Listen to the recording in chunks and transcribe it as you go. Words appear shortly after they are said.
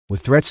With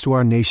threats to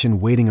our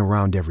nation waiting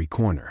around every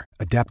corner,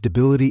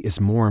 adaptability is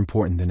more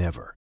important than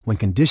ever. When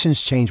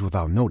conditions change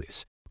without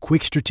notice,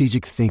 quick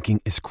strategic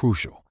thinking is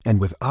crucial.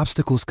 And with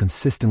obstacles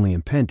consistently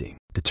impending,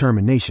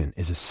 determination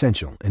is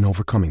essential in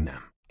overcoming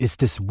them. It's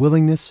this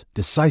willingness,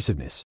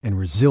 decisiveness, and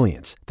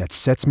resilience that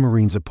sets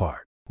Marines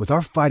apart. With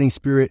our fighting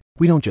spirit,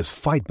 we don't just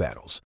fight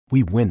battles,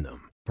 we win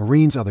them.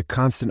 Marines are the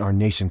constant our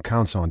nation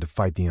counts on to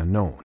fight the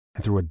unknown.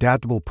 And through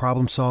adaptable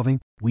problem solving,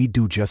 we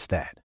do just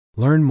that.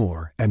 Learn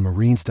more at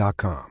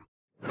marines.com.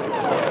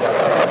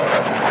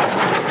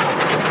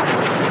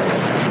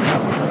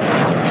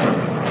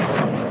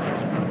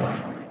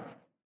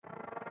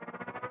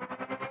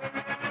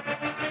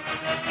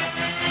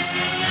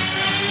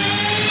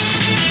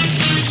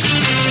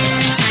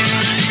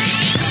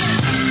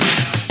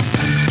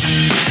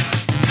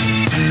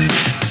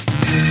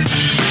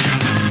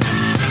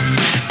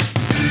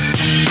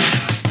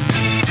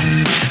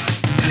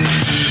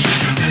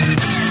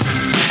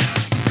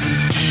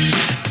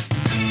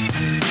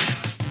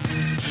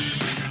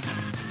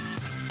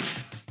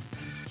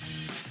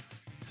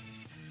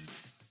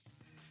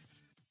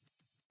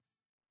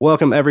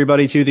 Welcome,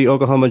 everybody, to the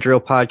Oklahoma Drill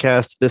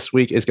Podcast. This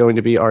week is going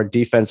to be our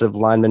defensive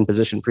lineman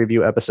position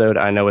preview episode.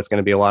 I know it's going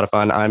to be a lot of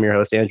fun. I'm your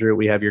host, Andrew.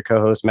 We have your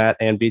co-host, Matt,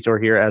 and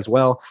Vitor here as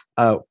well.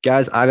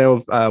 Guys, I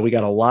know we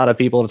got a lot of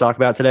people to talk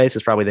about today. This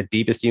is probably the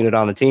deepest unit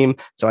on the team,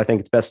 so I think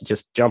it's best to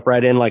just jump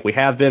right in like we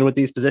have been with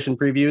these position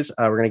previews.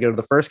 We're going to go to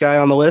the first guy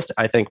on the list.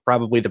 I think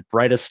probably the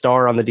brightest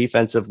star on the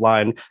defensive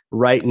line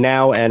right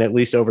now, and at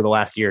least over the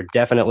last year,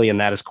 definitely, and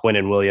that is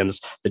Quinnen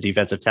Williams, the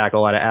defensive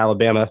tackle out of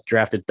Alabama,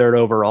 drafted 3rd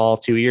overall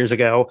 2 years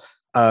ago.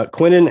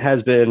 Quinnen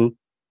has been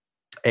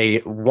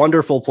a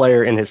wonderful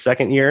player in his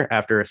second year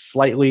after a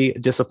slightly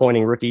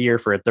disappointing rookie year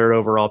for a 3rd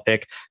overall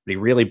pick, but he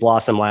really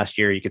blossomed last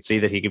year. You could see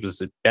that he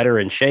was better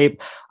in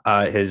shape.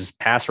 His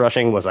pass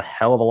rushing was a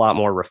hell of a lot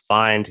more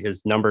refined.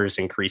 His numbers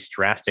increased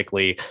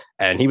drastically,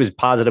 and he was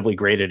positively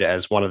graded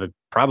as one of the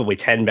probably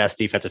 10 best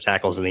defensive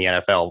tackles in the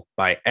NFL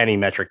by any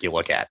metric you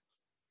look at.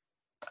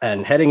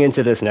 And heading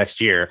into this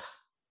next year,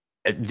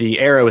 the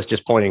arrow is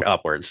just pointing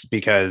upwards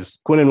because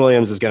Quinnen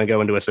Williams is going to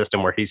go into a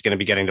system where he's going to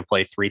be getting to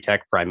play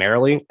 3-tech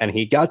primarily. And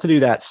he got to do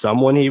that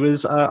some when he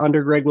was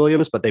under Greg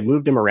Williams, but they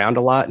moved him around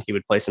a lot, and he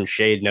would play some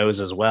shade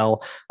nose as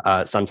well.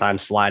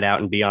 Sometimes slide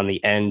out and be on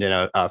the end in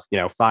a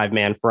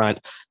 5-man front.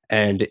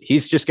 And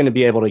he's just going to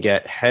be able to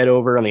get head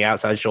over on the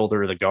outside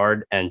shoulder of the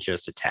guard and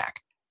just attack.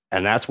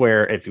 And that's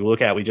where, if you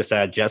look at, we just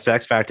had Jess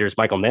X Factors,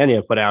 Michael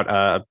Mania put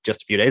out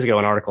just a few days ago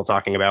an article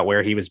talking about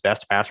where he was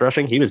best pass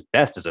rushing. He was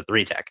best as a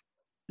 3-tech.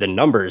 The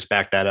numbers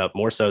back that up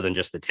more so than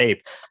just the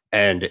tape.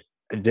 And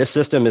this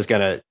system is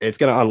it's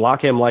going to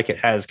unlock him like it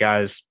has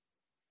guys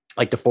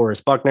like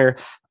DeForest Buckner,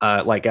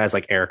 like guys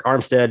like Eric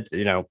Armstead,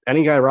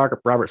 any guy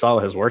Robert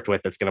Saleh has worked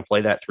with that's going to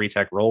play that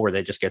 3-tech role where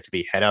they just get to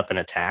be head up and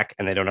attack,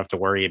 and they don't have to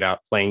worry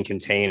about playing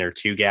contain or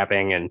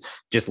 2-gapping and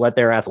just let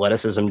their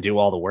athleticism do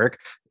all the work.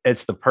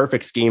 It's the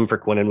perfect scheme for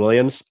Quinnen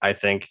Williams. I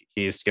think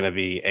he's going to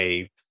be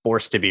a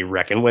force to be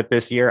reckoned with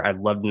this year.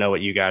 I'd love to know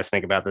what you guys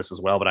think about this as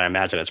well, but I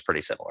imagine it's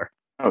pretty similar.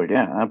 Oh,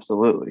 yeah,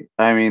 absolutely.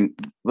 I mean,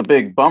 the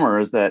big bummer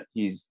is that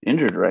he's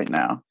injured right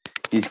now.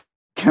 He's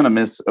going to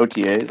miss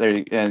OTAs.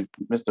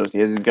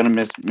 He's going to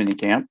miss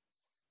minicamp,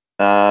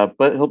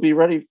 but he'll be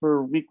ready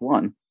for week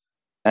 1.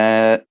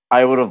 I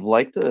would have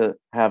liked to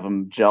have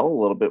him gel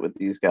a little bit with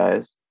these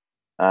guys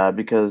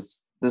because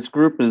this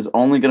group is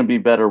only going to be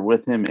better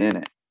with him in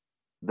it.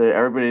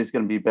 Everybody's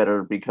going to be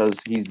better because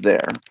he's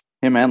there,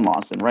 him and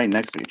Lawson, right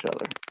next to each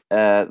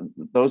other.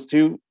 Those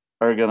two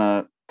are going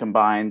to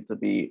combine to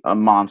be a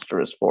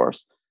monstrous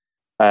force.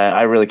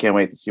 I really can't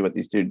wait to see what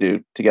these two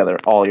do together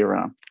all year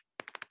round.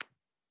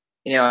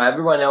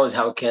 Everyone knows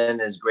how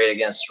Ken is great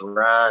against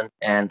run,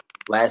 and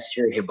last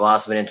year he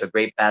blossomed into a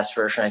great pass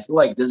rusher. I feel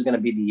like this is going to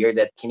be the year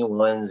that Quinnen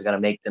Williams is going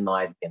to make them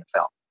alive in the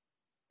NFL.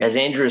 As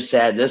Andrew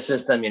said, this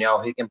system,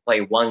 he can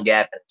play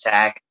 1-gap and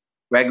attack.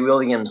 Greg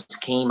Williams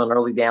came on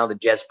early down. The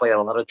Jets played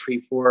a lot of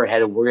 3-4, had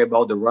to worry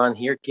about the run.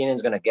 Here,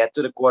 Kennen's going to get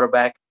to the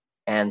quarterback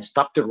and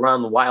stop the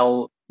run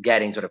while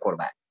getting to the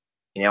quarterback.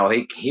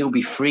 He'll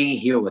be free.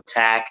 He'll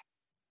attack.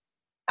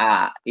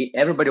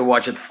 Everybody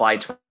watched Fly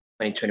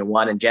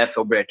 2021, and Jeff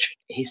Ulbrich,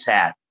 he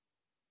said,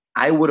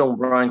 I wouldn't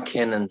run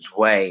Kennen's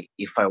way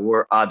if I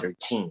were other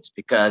teams,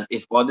 because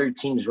if other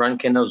teams run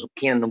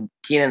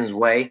Kennen's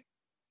way,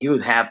 he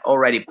would have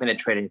already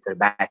penetrated into the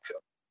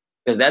backfield,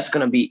 because that's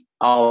going to be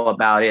all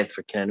about it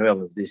for Quinnen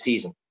Williams this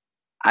season.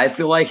 I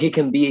feel like he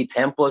can be a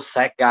 10+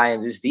 sack guy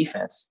in this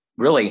defense,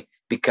 really,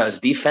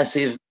 because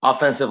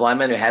offensive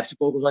linemen, you have to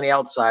focus on the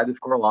outside with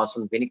Corey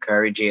Lawson, Vinny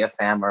Curry,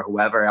 JFM, or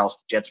whoever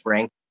else the Jets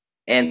bring.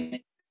 And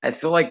I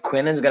feel like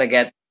Quinnen's going to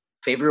get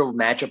favorable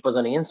matchups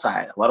on the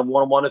inside, a lot of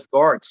one-on-one with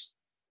guards.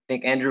 I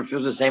think Andrew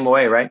feels the same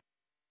way, right?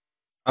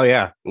 Oh,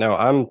 yeah. No,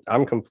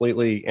 I'm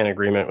completely in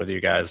agreement with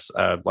you guys.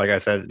 Like I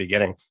said at the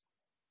beginning,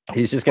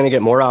 he's just going to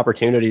get more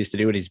opportunities to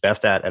do what he's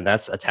best at, and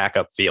that's attack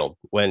up field.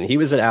 When he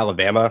was at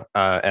Alabama,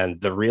 and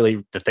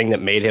the thing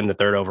that made him the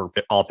third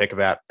overall pick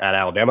at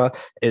Alabama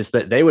is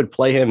that they would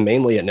play him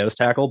mainly at nose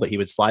tackle, but he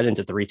would slide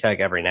into 3-tech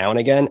every now and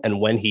again. And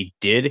when he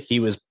did, he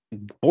was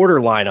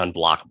borderline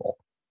unblockable.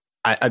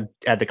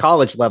 At the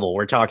college level,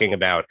 we're talking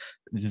about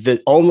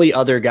the only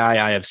other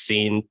guy I have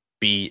seen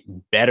be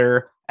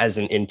better as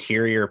an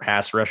interior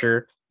pass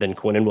rusher than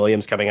Quinnen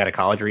Williams coming out of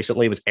college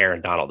recently was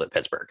Aaron Donald at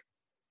Pittsburgh.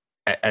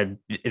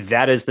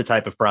 That is the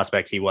type of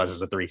prospect he was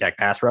as a 3-tech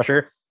pass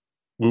rusher.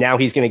 Now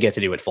he's going to get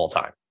to do it full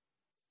time.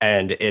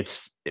 And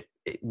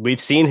we've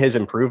seen his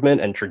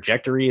improvement, and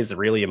trajectory is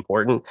really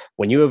important.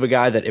 When you have a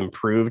guy that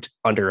improved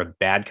under a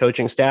bad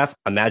coaching staff,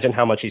 imagine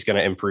how much he's going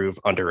to improve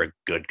under a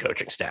good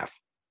coaching staff.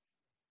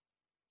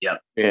 Yeah,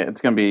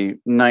 it's going to be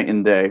night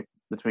and day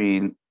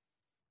between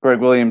Greg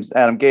Williams,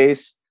 Adam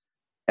Gase,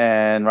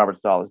 and Robert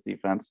Saleh's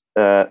defense.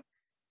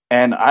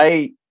 And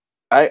I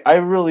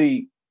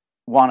really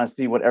want to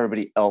see what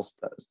everybody else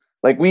does.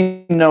 Like,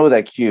 we know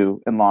that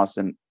Q and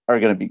Lawson are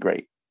going to be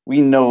great.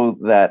 We know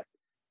that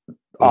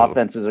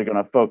offenses are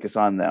going to focus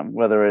on them,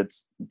 whether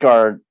it's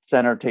guard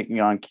center taking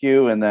on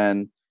Q and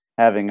then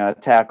having a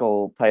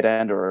tackle tight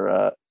end or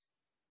a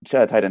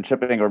tight end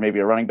chipping, or maybe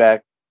a running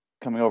back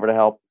coming over to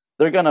help.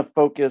 They're going to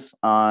focus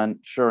on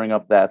shoring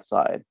up that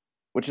side,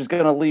 which is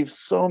going to leave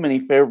so many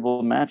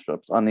favorable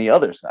matchups on the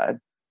other side.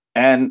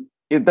 And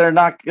it's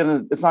not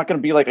going to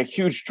be like a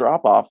huge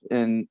drop off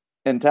in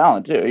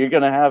talent too. You're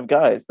going to have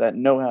guys that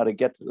know how to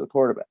get to the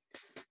quarterback.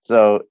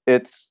 So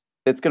it's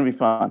going to be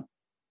fun.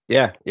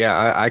 Yeah,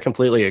 I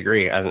completely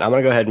agree. And I'm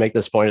going to go ahead and make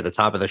this point at the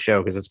top of the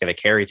show because it's going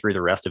to carry through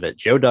the rest of it.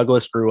 Joe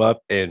Douglas grew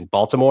up in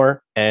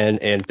Baltimore and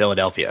in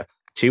Philadelphia,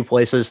 two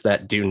places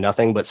that do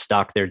nothing but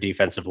stock their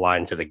defensive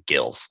line to the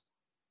gills.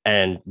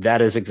 And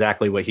that is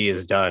exactly what he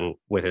has done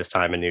with his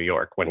time in New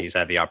York when he's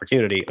had the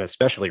opportunity, and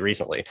especially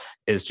recently,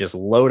 is just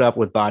load up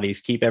with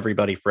bodies, keep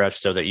everybody fresh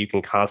so that you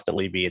can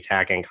constantly be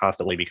attacking,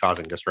 constantly be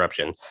causing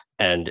disruption.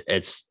 And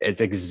it's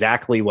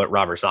exactly what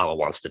Robert Saleh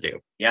wants to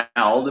do. Yeah,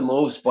 all the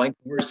moves point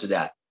towards to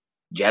that.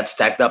 Jets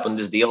stacked up on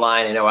this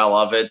D-line. I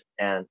love it.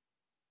 And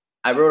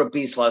I wrote a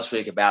piece last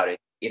week about it.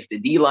 If the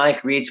D-line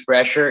creates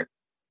pressure,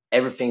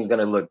 everything's going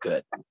to look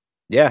good.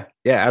 Yeah,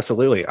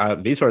 absolutely.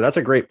 Vitor, that's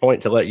a great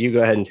point to let you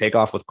go ahead and take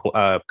off with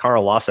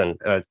Carl Lawson.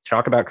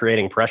 Talk about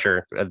creating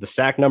pressure. The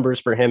sack numbers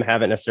for him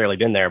haven't necessarily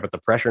been there, but the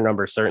pressure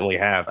numbers certainly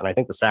have. And I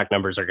think the sack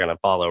numbers are going to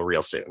follow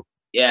real soon.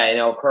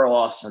 Yeah, Carl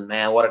Lawson,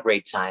 man, what a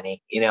great signing.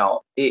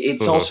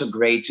 It's also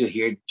great to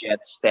hear the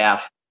Jets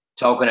staff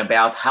talking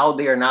about how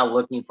they are not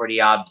looking for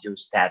the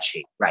obvious stat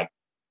sheet, right?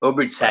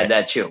 Obert said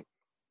that too.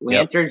 We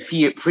entered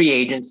free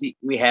agency.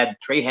 We had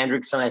Trey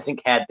Hendrickson, I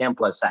think, had 10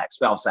 plus sacks,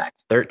 12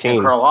 sacks. 13.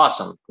 And Carl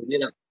Lawson, who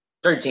didn't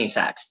 13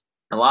 sacks.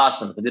 And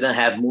Lawson, who didn't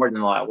have more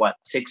than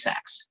 6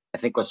 sacks. I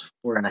think it was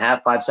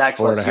 4.5, 5 sacks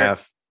last year.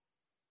 4.5.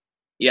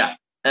 Yeah.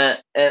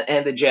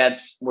 And the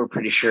Jets were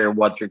pretty sure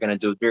what they're going to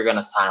do. They're going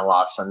to sign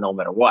Lawson no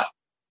matter what.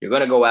 They're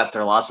going to go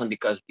after Lawson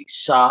because they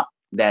saw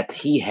that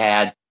he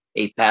had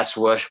a pass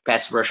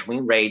rush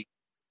win rate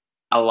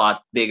a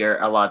lot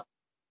bigger,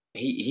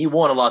 he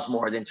won a lot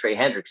more than Trey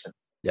Hendrickson.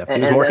 Yeah,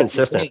 he was more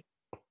consistent.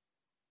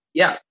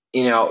 Yeah,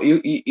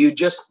 you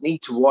just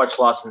need to watch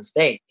Lawson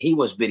State. He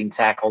was beating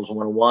tackles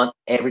 1-on-1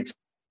 every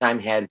time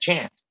he had a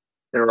chance.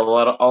 There were a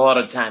lot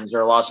of times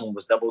where Lawson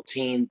was double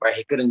teamed, where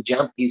he couldn't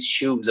jump his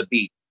shoes a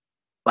beat,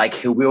 like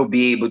he will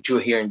be able to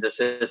here in the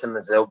system,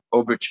 as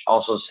Obrich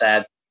also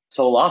said.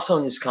 So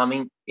Lawson is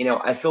coming.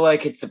 I feel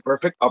like it's the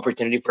perfect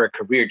opportunity for a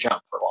career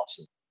jump for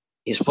Lawson.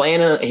 He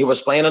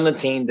was playing on a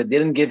team that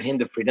didn't give him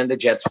the freedom the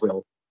Jets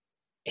will.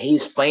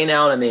 He's playing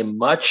out in a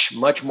much,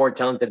 much more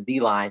talented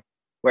D-line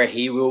where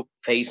he will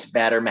face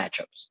better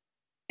matchups.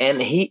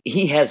 And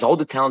he has all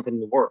the talent in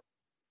the world.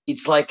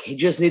 It's like he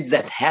just needs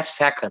that half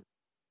second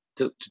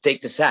to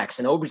take the sacks.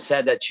 And Obrich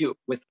said that too.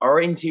 With our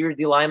interior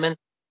D-linemen,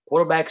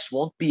 quarterbacks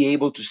won't be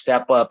able to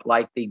step up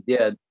like they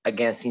did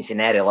against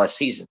Cincinnati last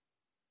season.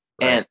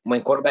 Right. And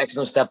when quarterbacks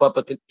don't step up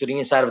to the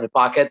inside of the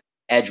pocket,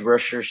 edge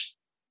rushers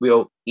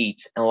will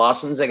eat. And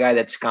Lawson's a guy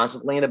that's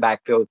constantly in the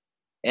backfield.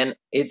 And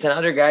it's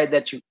another guy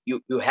that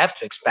you have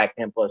to expect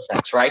him plus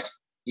sacks, right?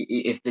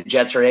 If the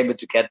Jets are able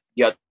to get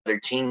the other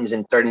teams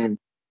in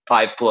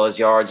 35 plus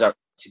yards or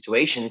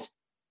situations,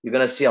 you're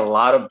going to see a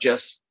lot of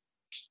just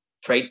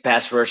straight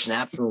pass rush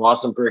snaps from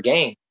Lawson per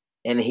game.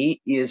 And he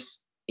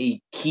is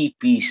a key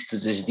piece to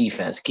this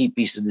defense,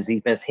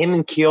 Him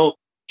and Kill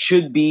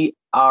should be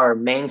our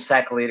main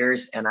sack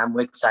leaders, and I'm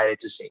excited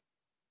to see.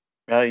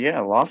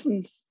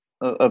 Lawson's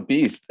a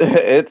beast.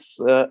 It's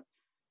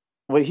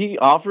what he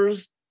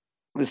offers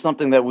is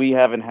something that we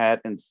haven't had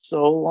in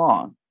so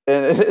long.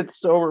 And it's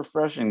so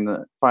refreshing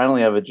to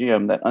finally have a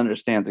GM that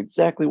understands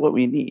exactly what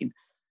we need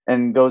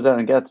and goes out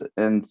and gets it.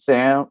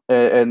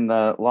 And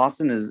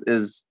Lawson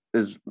is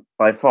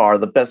by far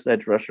the best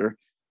edge rusher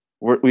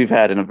we've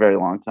had in a very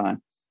long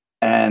time.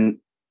 And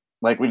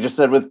like we just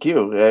said with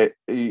Q,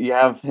 you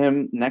have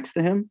him next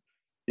to him,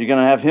 you're going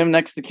to have him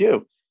next to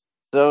Q.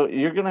 So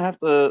you're going to have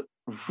to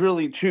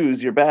really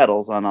choose your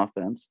battles on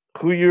offense,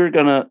 who you're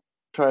going to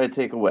try to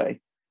take away.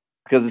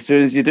 Because as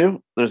soon as you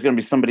do, there's going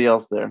to be somebody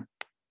else there.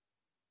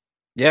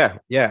 Yeah,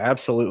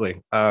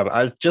 absolutely.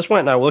 I just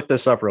went and I looked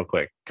this up real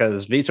quick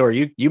because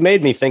Vitor, you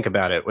made me think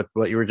about it with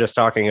what you were just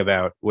talking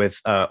about with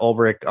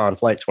Ulbrich on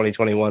Flight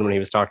 2021 when he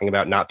was talking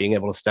about not being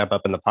able to step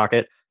up in the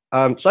pocket.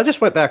 So I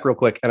just went back real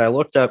quick and I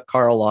looked up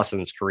Carl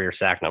Lawson's career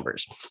sack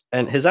numbers,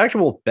 and his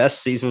actual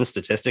best season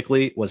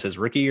statistically was his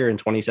rookie year in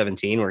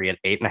 2017, where he had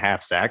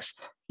 8.5 sacks.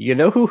 You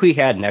know who he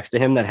had next to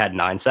him that had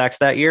 9 sacks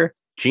that year?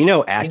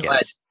 Geno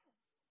Atkins.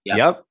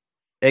 Yep,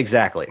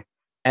 exactly.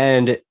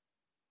 And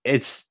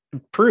it's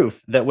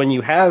proof that when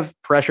you have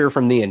pressure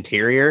from the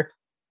interior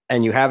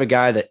and you have a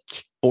guy that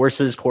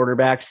forces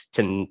quarterbacks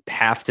to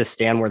have to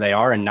stand where they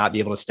are and not be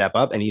able to step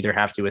up and either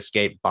have to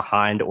escape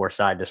behind or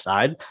side to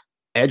side,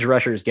 edge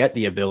rushers get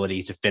the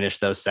ability to finish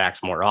those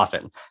sacks more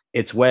often.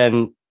 It's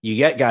when you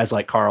get guys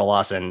like Carl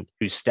Lawson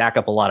who stack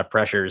up a lot of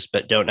pressures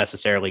but don't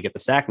necessarily get the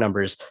sack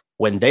numbers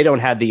when they don't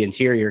have the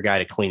interior guy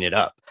to clean it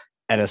up.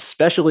 And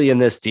especially in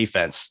this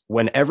defense,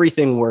 when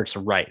everything works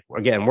right,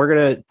 again,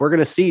 we're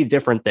gonna see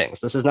different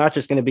things. This is not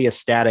just going to be a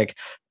static,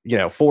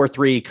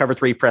 4-3 cover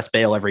 3 press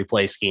bail every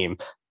play scheme,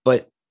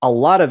 but a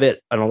lot of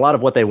it and a lot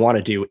of what they want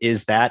to do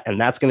is that, and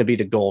that's going to be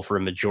the goal for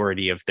a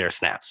majority of their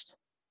snaps.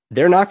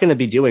 They're not going to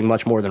be doing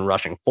much more than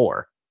rushing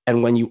 4.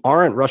 And when you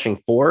aren't rushing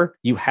 4,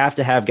 you have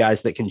to have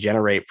guys that can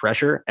generate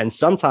pressure and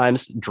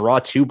sometimes draw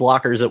 2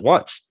 blockers at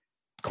once.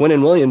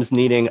 Quinnen Williams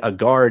needing a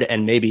guard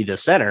and maybe the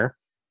center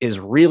is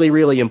really,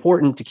 really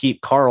important to keep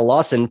Carl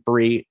Lawson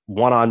free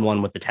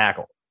one-on-one with the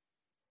tackle.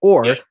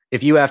 Or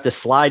if you have to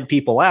slide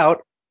people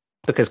out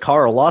because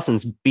Carl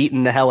Lawson's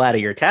beating the hell out of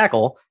your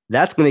tackle,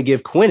 that's going to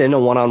give Quinnen a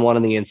one-on-one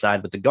on the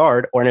inside with the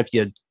guard. Or if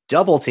you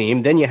double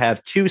team, then you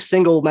have 2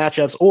 single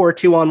matchups or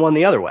 2-on-1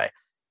 the other way.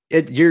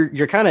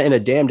 You're kind of in a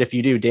damned if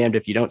you do, damned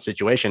if you don't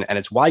situation. And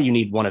it's why you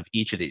need one of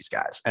each of these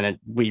guys. And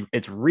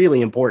it's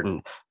really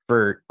important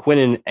for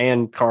Quinnen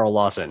and Carl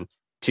Lawson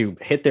to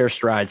hit their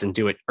strides and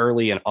do it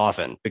early and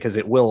often, because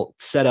it will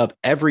set up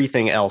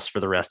everything else for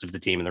the rest of the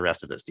team and the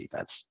rest of this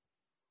defense.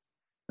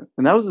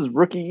 And that was his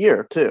rookie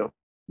year too.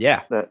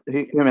 Yeah. That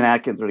him and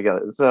Atkins were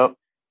together. So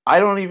I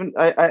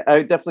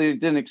definitely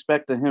didn't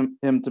expect him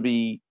to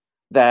be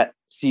that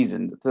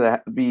seasoned,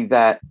 to be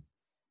that,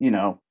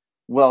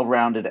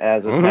 well-rounded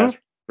as a pass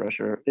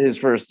rusher his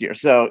first year.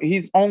 So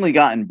he's only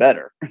gotten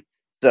better.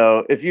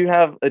 So if you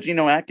have a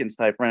Geno Atkins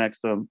type right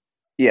next to him,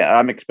 yeah,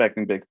 I'm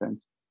expecting big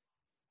things,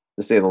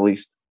 to say the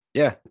least.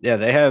 Yeah.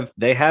 They have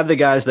the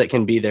guys that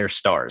can be their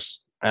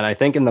stars. And I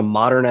think in the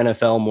modern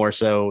NFL, more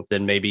so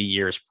than maybe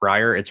years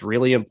prior, it's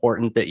really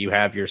important that you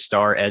have your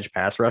star edge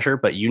pass rusher,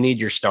 but you need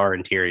your star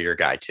interior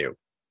guy too.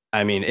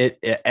 I mean,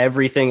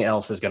 everything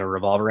else is going to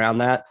revolve around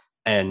that.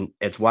 And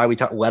it's why we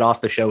let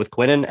off the show with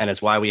Quinnen, and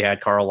it's why we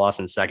had Carl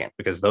Lawson second,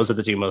 because those are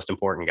the 2 most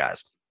important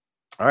guys.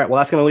 All right, well,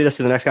 that's going to lead us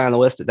to the next guy on the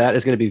list. That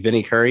is going to be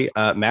Vinny Curry.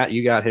 Matt,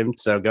 you got him,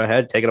 so go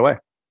ahead, take it away.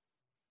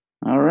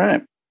 All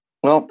right.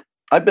 Well,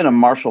 I've been a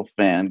Marshall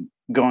fan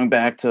going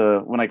back to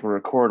when I could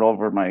record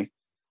over my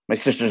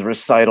sister's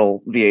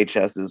recital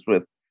VHSs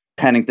with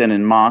Pennington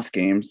and Moss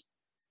games.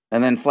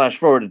 And then flash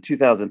forward to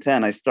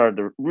 2010, I started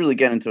to really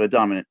get into a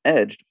dominant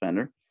edge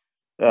defender.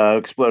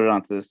 Exploded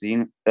onto the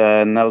scene,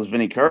 and that was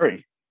Vinny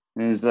Curry.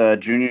 In his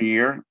junior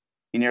year,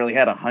 he nearly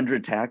had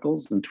 100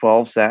 tackles and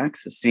 12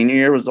 sacks. His senior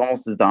year was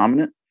almost as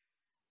dominant.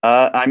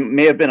 I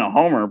may have been a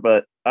homer,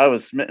 but I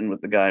was smitten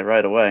with the guy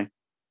right away.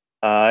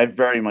 I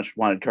very much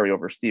wanted Curry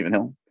over Stephen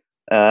Hill,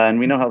 and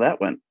we know how that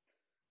went.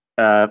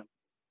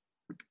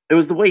 It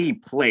was the way he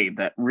played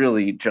that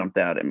really jumped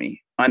out at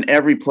me. On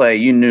every play,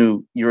 you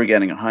knew you were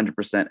getting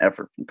 100%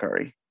 effort from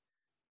Curry.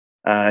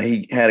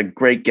 He had a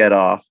great get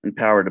off and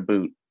power to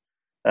boot.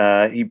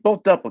 He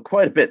bulked up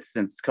quite a bit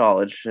since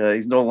college.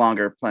 He's no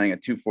longer playing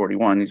at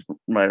 241. He's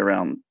right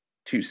around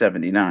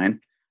 279.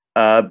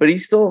 But he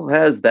still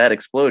has that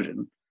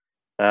explosion.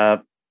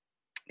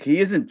 He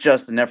isn't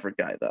just an effort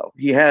guy, though.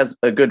 He has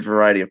a good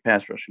variety of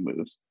pass rushing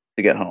moves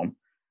to get home,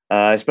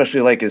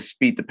 especially like his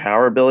speed to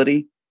power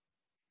ability.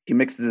 He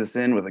mixes this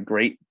in with a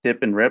great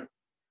dip and rip.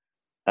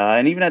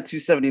 And even at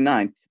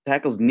 279,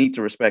 tackles need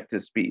to respect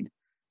his speed,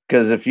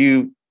 because if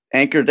you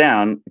anchor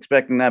down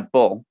expecting that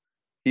bull,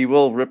 he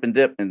will rip and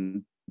dip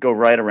and go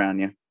right around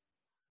you.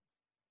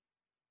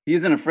 He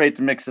isn't afraid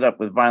to mix it up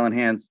with violent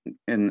hands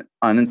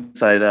on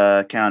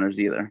inside counters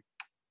either.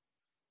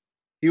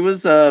 He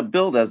was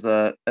billed as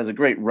a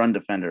great run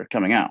defender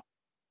coming out,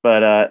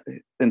 but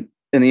in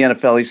the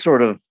NFL, he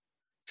sort of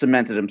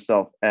cemented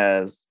himself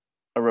as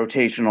a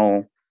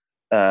rotational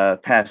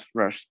pass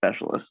rush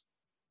specialist.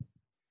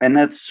 And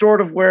that's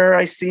sort of where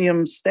I see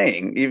him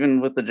staying,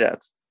 even with the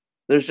Jets.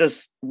 There's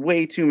just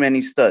way too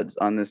many studs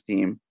on this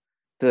team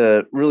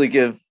to really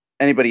give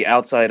anybody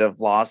outside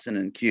of Lawson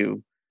and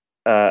Q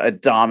a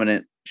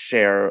dominant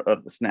share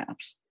of the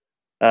snaps.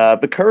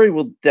 But Curry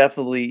will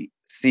definitely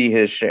see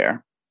his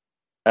share.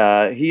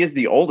 He is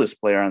the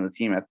oldest player on the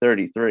team at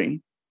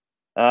 33.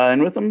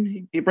 And with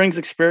him, he brings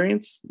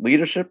experience,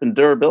 leadership, and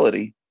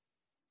durability.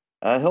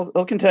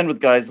 He'll contend with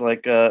guys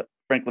like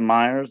Franklin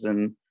Myers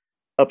and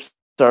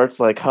upstarts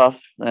like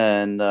Huff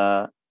and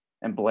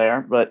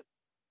Blair. But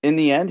in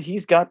the end,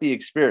 he's got the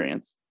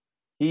experience.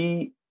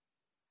 He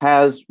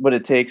has what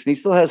it takes, and he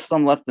still has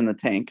some left in the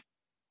tank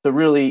to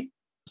really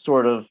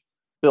sort of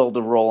build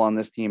a role on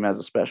this team as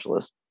a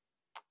specialist.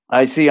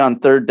 I see on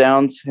third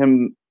downs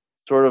him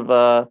sort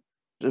of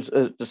just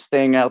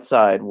staying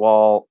outside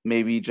while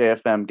maybe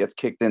JFM gets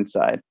kicked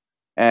inside,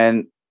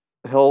 and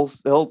he'll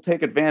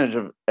take advantage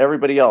of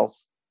everybody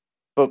else,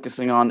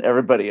 focusing on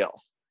everybody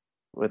else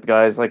with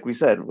guys like we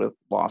said with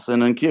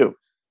Lawson and Q.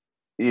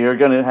 You're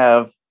going to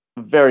have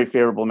very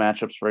favorable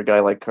matchups for a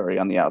guy like Curry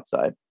on the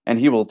outside, and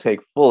he will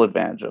take full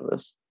advantage of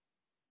this.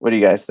 What do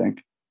you guys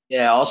think?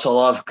 Yeah, I also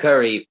love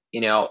Curry.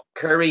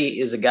 Curry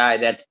is a guy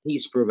that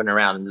he's proven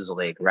around in this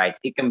league, right?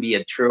 He can be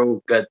a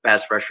true good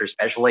pass rusher,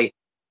 especially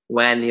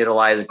when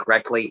utilized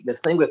correctly. The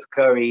thing with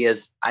Curry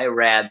is I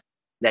read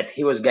that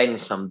he was getting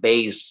some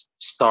base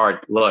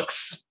start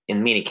looks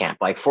in minicamp,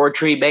 like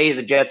 4-3 base.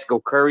 The Jets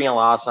go Curry and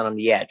Lawson on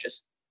the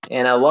edges.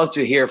 And I love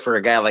to hear for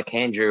a guy like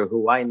Andrew,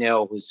 who I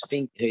know he's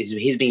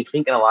been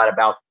thinking a lot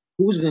about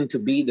who's going to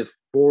be the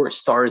 4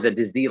 stars at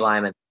this D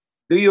lineman.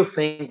 Do you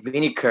think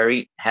Vinny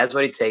Curry has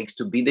what it takes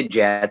to be the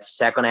Jets'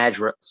 second edge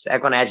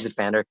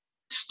defender,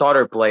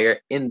 starter player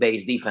in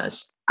base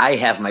defense? I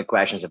have my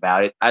questions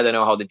about it. I don't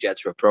know how the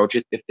Jets will approach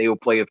it, if they will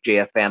play with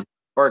JFM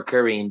or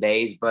Curry in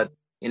base. But,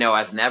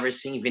 I've never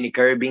seen Vinny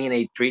Curry being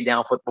a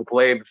 3-down football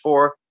player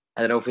before.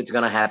 I don't know if it's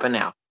going to happen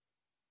now.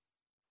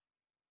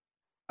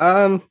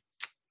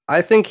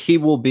 I think he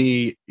will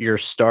be your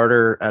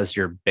starter as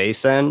your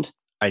base end.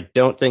 I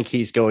don't think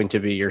he's going to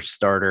be your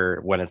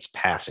starter when it's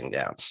passing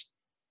downs.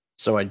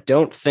 So I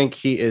don't think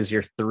he is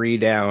your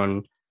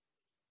 3-down,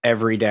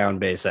 every down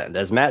base end.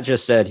 As Matt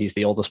just said, he's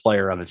the oldest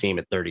player on the team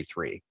at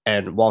 33.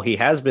 And while he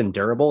has been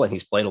durable and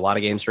he's played a lot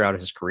of games throughout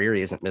his career, he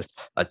hasn't missed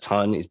a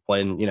ton. He's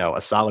playing, a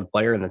solid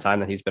player in the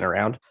time that he's been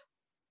around.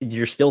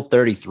 You're still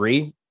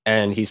 33,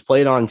 and he's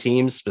played on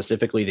teams,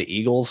 specifically the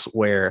Eagles,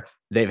 where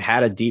they've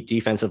had a deep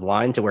defensive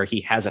line to where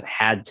he hasn't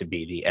had to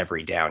be the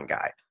every down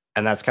guy.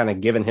 And that's kind of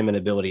given him an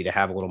ability to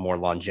have a little more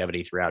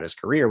longevity throughout his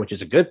career, which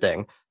is a good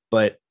thing.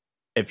 But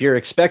if you're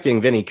expecting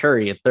Vinny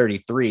Curry at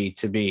 33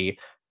 to be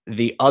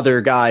the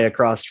other guy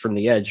across from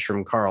the edge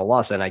from Carl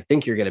Lawson, I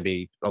think you're going to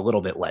be a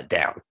little bit let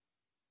down.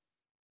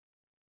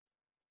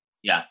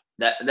 Yeah,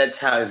 that's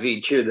how I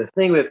view too. The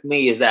thing with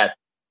me is that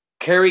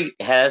Curry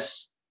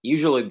has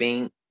usually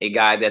been a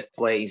guy that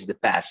plays the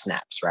pass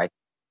snaps, right?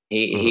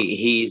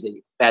 He's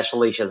a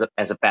specialist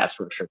as a pass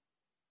rusher.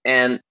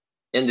 And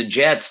in the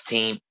Jets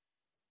team,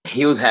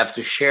 he would have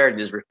to share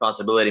this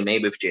responsibility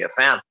maybe with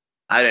JFM.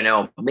 I don't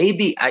know.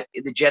 Maybe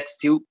the Jets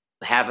still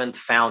haven't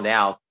found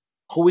out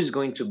who is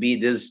going to be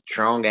this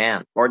strong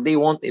end, or they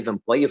won't even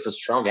play with a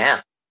strong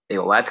end. They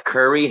will let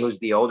Curry, who's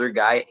the older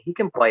guy, he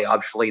can play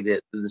obviously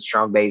the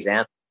strong base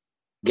end,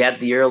 get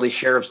the early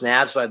share of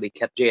snaps while they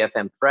kept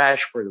JFM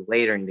fresh for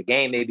later in the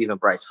game, maybe even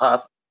Bryce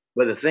Huff.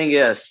 But the thing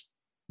is,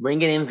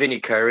 bringing in Vinny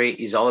Curry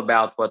is all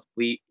about what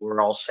we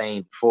were all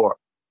saying before.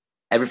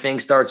 Everything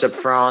starts up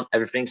front.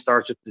 Everything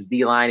starts with this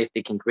D-line. If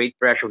they can create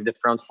pressure with the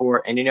front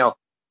 4. And,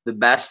 the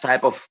best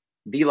type of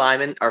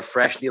D-linemen are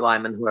fresh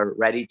D-linemen who are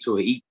ready to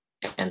eat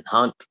and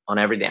hunt on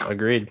every down.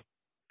 Agreed.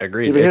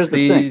 See, here's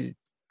the thing.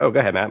 Oh, go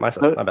ahead, Matt. My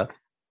bad.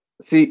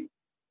 See,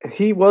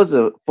 he was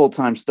a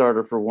full-time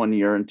starter for 1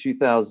 year in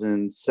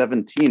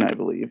 2017, I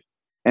believe.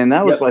 And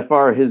that was by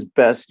far his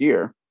best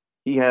year.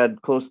 He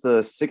had close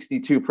to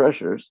 62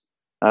 pressures.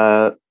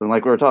 And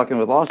like we were talking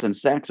with Lawson,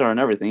 sacks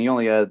aren't everything. He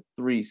only had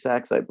 3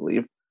 sacks, I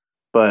believe.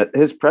 But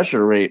his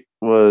pressure rate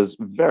was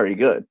very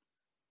good.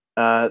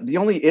 The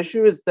only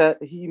issue is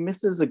that he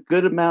misses a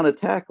good amount of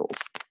tackles.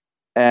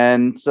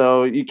 And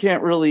so you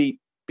can't really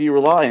be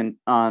reliant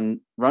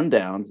on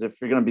rundowns if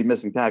you're going to be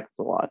missing tackles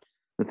a lot.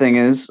 The thing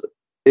is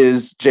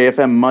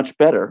JFM much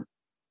better?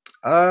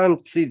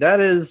 See, that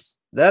is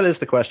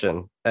the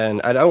question.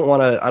 And I don't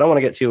want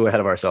to get too ahead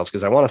of ourselves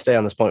because I want to stay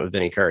on this point with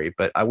Vinny Curry,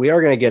 but we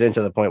are going to get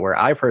into the point where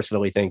I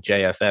personally think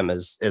JFM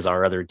is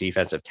our other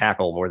defensive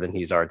tackle more than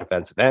he's our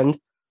defensive end.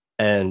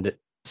 And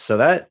so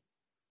that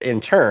in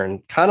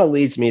turn kind of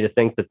leads me to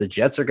think that the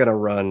Jets are going to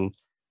run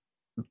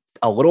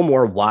a little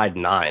more wide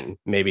 9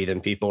 maybe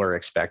than people are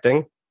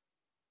expecting.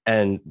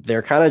 And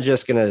they're kind of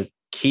just going to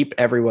keep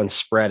everyone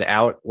spread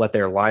out, let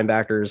their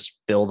linebackers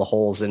fill the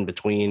holes in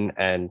between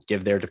and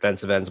give their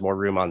defensive ends more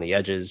room on the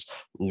edges.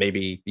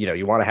 Maybe,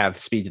 you want to have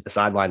speed at the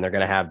sideline. They're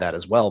going to have that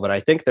as well. But I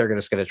think they're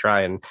just going to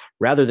try and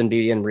rather than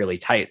being really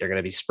tight, they're going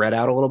to be spread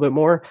out a little bit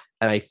more.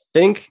 And I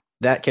think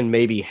that can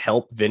maybe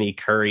help Vinny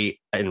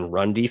Curry in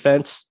run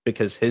defense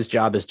because his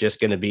job is just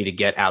going to be to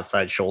get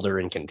outside shoulder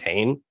and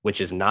contain, which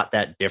is not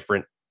that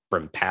different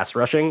from pass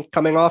rushing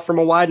coming off from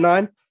a wide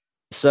 9.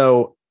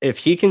 So if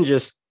he can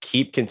just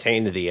keep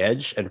contained to the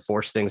edge and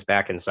force things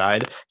back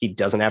inside, he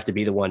doesn't have to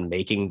be the one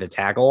making the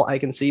tackle. I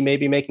can see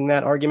maybe making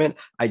that argument.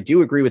 I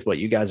do agree with what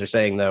you guys are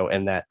saying, though,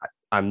 and that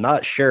I'm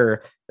not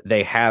sure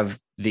they have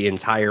the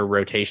entire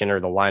rotation or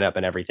the lineup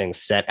and everything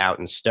set out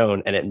in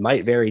stone. And it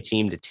might vary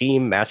team to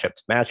team, matchup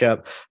to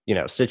matchup,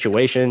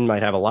 situation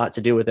might have a lot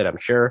to do with it, I'm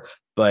sure,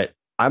 but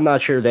I'm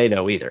not sure they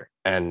know either.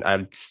 And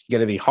it's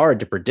going to be hard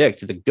to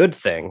predict. The good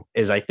thing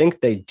is I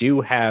think they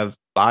do have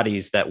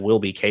bodies that will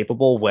be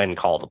capable when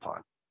called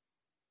upon.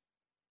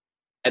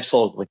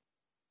 Absolutely.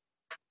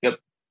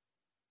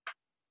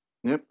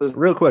 Yep.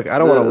 Real quick, I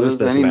don't want to lose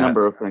this, any Matt.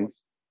 number of things.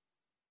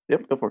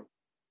 Yep, go for it.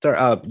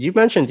 Sorry, you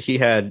mentioned he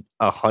had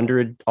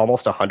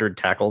almost 100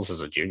 tackles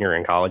as a junior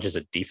in college as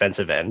a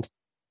defensive end.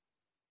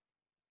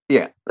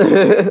 Yeah,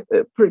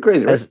 pretty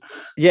crazy, right?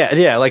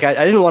 Yeah. Like I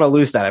didn't want to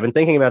lose that. I've been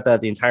thinking about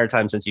that the entire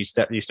time since you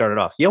started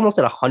off. He almost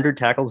had 100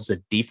 tackles as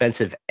a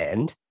defensive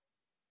end.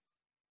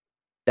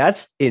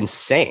 That's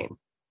insane.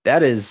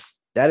 That is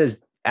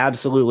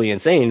absolutely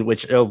insane.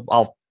 Which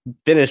I'll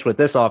finish with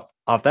this off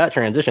that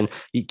transition.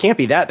 You can't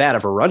be that bad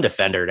of a run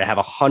defender to have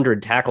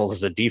 100 tackles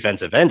as a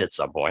defensive end at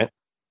some point.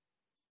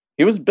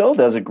 He was billed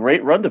as a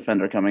great run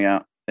defender coming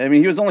out. I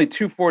mean, he was only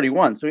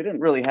 241, so he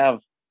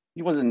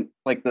wasn't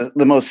like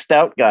the most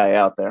stout guy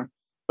out there,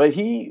 but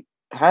he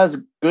has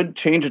good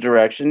change of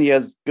direction. He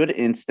has good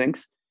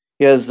instincts.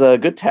 He has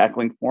good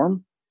tackling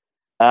form.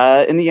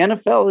 In the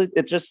NFL,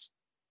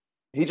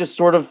 he just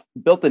sort of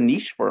built a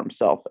niche for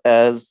himself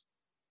as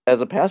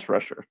a pass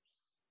rusher.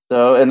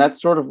 So, and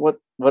that's sort of what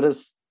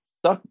has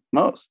stuck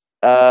most.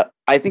 I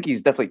think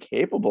he's definitely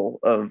capable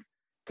of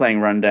playing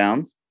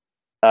rundowns.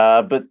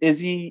 But does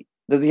he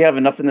have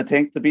enough in the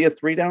tank to be a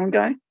 3-down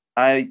guy?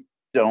 I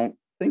don't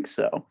think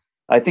so.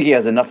 I think he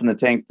has enough in the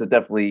tank to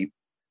definitely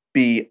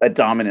be a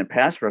dominant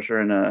pass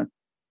rusher in a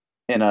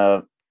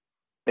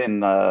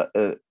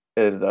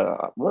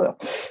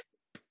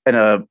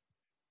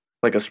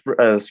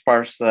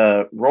sparse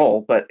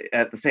role. But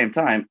at the same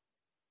time,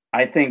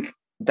 I think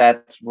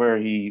that's where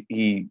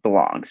he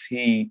belongs.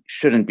 He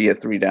shouldn't be a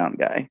 3-down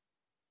guy.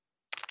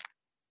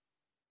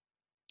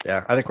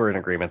 Yeah, I think we're in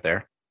agreement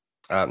there.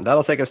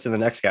 That'll take us to the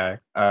next guy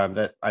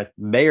that I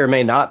may or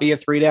may not be a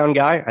 3-down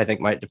guy. I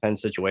think might depend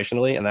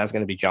situationally, and that's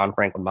going to be John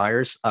Franklin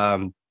Myers.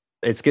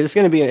 It's going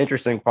to be an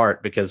interesting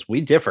part because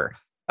we differ.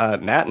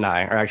 Matt and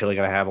I are actually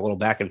going to have a little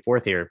back and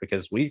forth here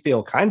because we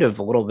feel kind of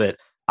a little bit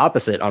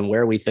opposite on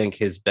where we think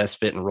his best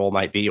fit and role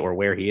might be or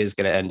where he is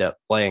going to end up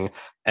playing.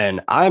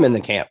 And I'm in the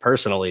camp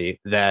personally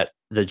that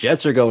the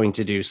Jets are going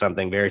to do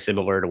something very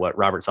similar to what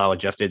Robert Saleh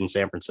just did in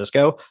San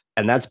Francisco.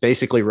 And that's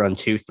basically run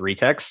 2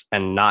 3-techs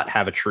and not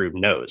have a true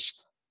nose.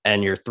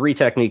 And your 3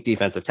 technique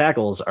defensive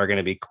tackles are going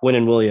to be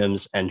Quinnen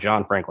Williams and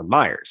John Franklin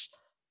Myers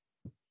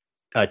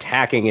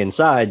attacking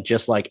inside,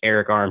 just like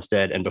Eric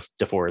Armstead and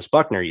DeForest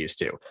Buckner used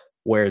to,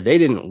 where they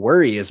didn't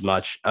worry as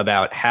much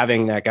about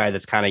having that guy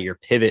that's kind of your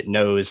pivot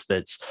nose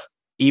that's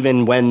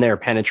even when they're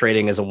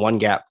penetrating as a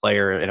 1-gap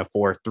player in a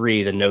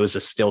 4-3, the nose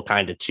is still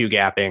kind of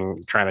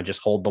 2-gapping, trying to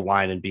just hold the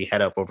line and be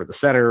head up over the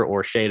center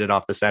or shaded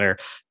off the center.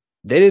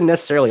 They didn't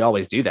necessarily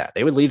always do that.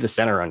 They would leave the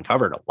center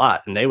uncovered a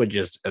lot. And they would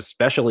just,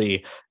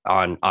 especially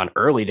on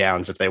early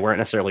downs, if they weren't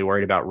necessarily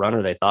worried about run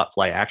or they thought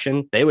play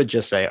action, they would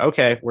just say,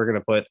 okay, we're going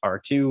to put our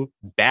 2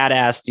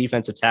 badass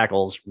defensive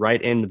tackles right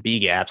in the B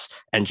gaps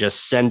and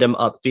just send them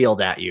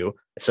upfield at you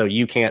so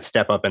you can't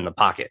step up in the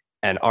pocket.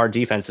 And our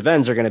defensive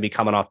ends are going to be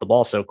coming off the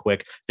ball so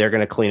quick, they're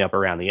going to clean up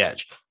around the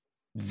edge.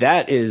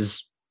 That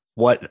is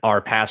what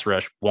our pass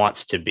rush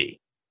wants to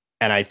be.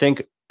 And I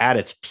think at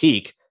its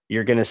peak,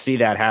 you're going to see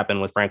that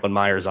happen with Franklin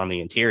Myers on the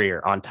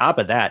interior. On top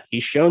of that,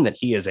 he's shown that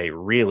he is a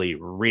really,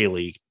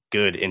 really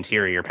good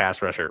interior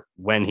pass rusher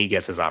when he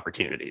gets his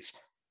opportunities.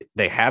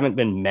 They haven't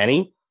been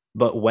many,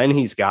 but when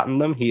he's gotten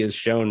them, he has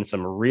shown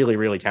some really,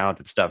 really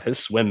talented stuff. His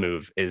swim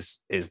move is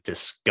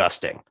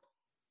disgusting.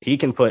 He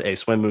can put a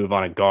swim move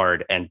on a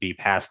guard and be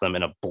past them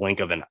in a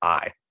blink of an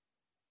eye.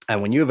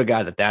 And when you have a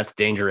guy that's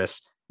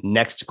dangerous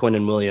next to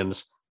Quinnen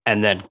Williams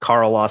and then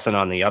Carl Lawson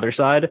on the other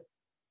side,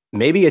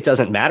 maybe it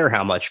doesn't matter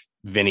how much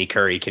Vinny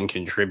Curry can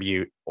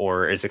contribute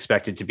or is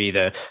expected to be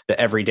the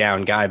every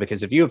down guy,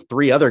 because if you have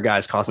 3 other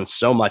guys causing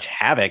so much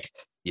havoc,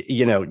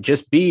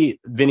 just be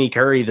Vinny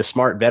Curry, the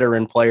smart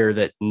veteran player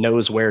that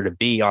knows where to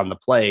be on the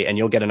play, and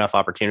you'll get enough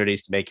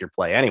opportunities to make your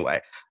play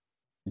anyway.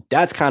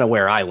 That's kind of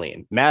where I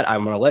lean. Matt,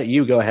 I'm going to let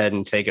you go ahead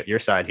and take your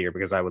side here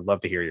because I would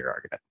love to hear your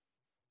argument.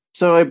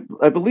 So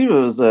I believe it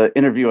was an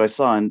interview I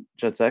saw on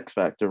Jets X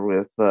Factor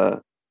with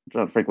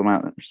John Franklin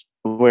Myers,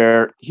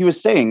 where he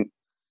was saying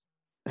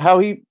how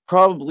he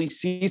probably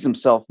sees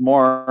himself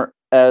more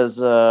as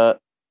a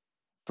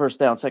first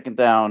down, second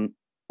down,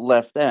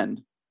 left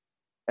end.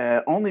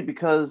 Only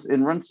because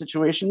in run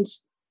situations,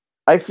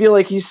 I feel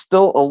like he's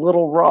still a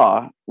little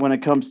raw when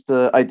it comes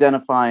to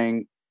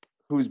identifying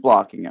who's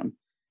blocking him.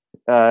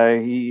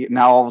 He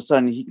now all of a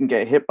sudden he can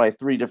get hit by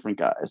 3 different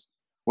guys.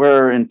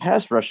 Where in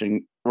pass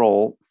rushing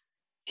role,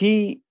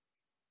 he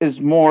is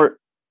more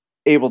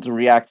able to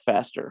react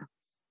faster.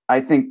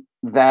 I think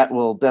that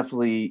will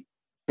definitely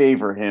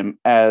favor him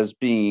as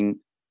being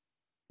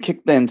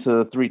kicked into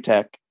the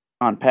 3-tech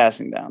on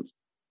passing downs.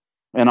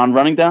 And on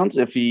running downs,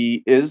 if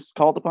he is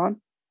called upon,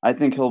 I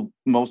think he'll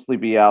mostly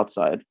be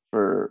outside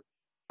for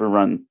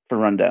run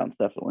downs,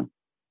 definitely.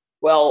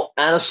 Well,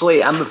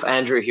 honestly, I'm with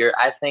Andrew here.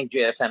 I think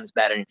JFM is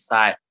better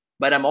inside,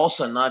 but I'm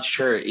also not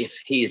sure if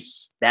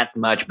he's that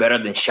much better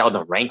than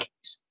Sheldon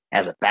Rankins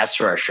as a pass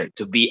rusher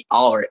to be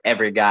all or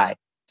every guy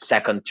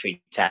second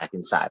three tech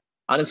inside.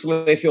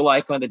 Honestly, I feel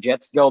like when the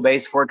Jets go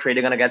base for three,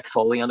 they're gonna get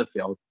Foley on the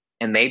field,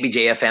 and maybe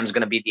JFM is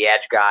gonna be the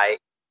edge guy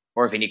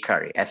or Vinny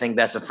Curry. I think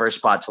that's the first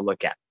spot to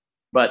look at.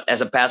 But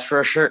as a pass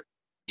rusher,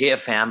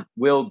 JFM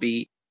will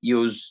be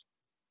used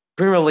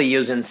primarily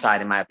used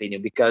inside, in my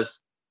opinion,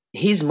 because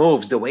his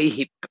moves, the way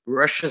he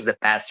rushes the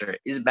passer,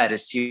 is better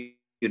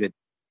suited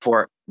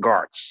for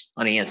guards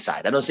on the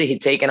inside. I don't see him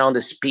taking on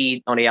the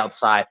speed on the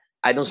outside.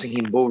 I don't see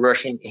him bull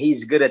rushing.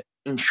 He's good at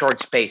in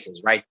short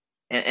spaces, right?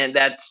 And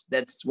that's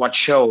what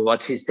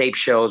his tape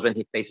shows when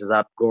he faces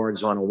up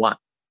guards 1-on-1.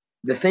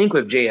 The thing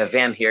with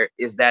JFM here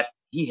is that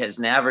he has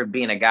never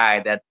been a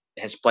guy that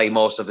has played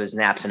most of his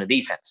snaps in the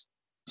defense.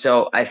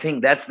 So I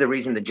think that's the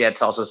reason the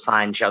Jets also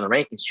signed Sheldon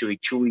Rankins to a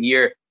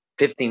 2-year,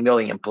 15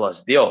 million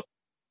plus deal.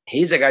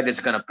 He's a guy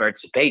that's going to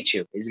participate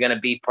too. He's going to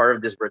be part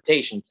of this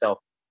rotation. So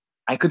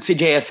I could see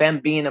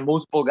JFM being a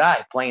multiple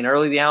guy, playing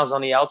early downs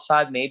on the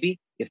outside, maybe,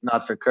 if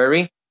not for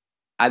Curry.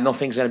 I don't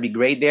think he's going to be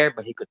great there,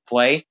 but he could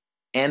play.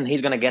 And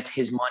he's going to get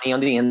his money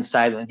on the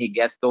inside when he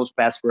gets those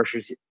pass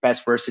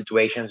first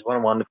situations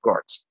 1-on-1 with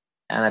guards.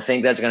 And I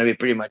think that's going to be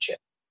pretty much it.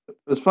 It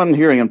was fun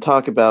hearing him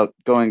talk about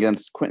going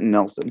against Quentin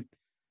Nelson.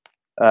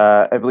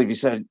 I believe he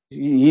said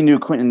he knew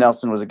Quentin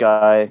Nelson was a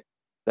guy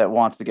that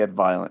wants to get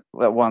violent,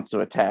 that wants to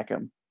attack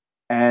him.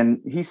 And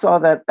he saw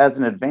that as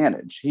an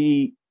advantage.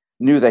 He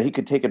knew that he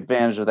could take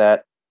advantage of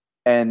that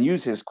and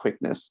use his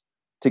quickness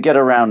to get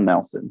around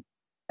Nelson.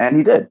 And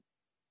he did.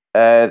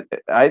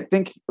 I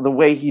think the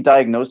way he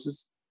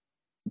diagnoses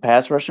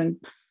pass rushing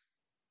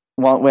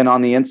when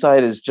on the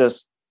inside is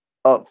just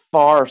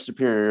far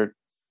superior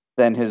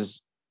than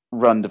his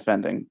run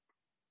defending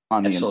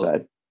on the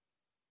inside.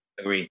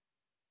 Agreed.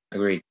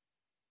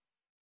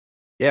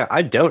 Yeah,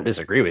 I don't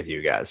disagree with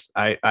you guys.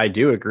 I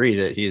do agree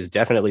that he is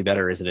definitely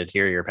better as an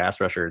interior pass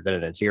rusher than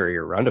an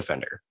interior run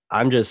defender.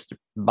 I'm just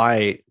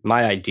my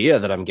idea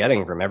that I'm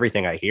getting from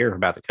everything I hear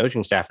about the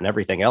coaching staff and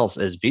everything else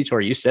is,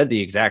 Vitor, you said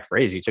the exact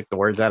phrase. You took the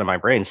words out of my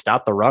brain.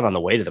 Stop the run on the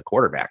way to the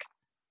quarterback.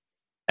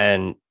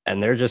 And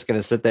they're just going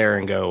to sit there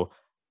and go,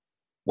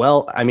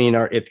 well, I mean,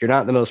 if you're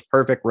not the most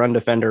perfect run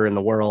defender in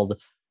the world,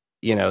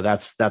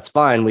 that's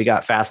fine. We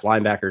got fast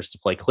linebackers to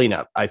play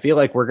cleanup. I feel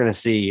like we're going to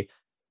see,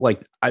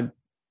 like,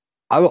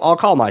 I'll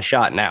call my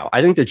shot now.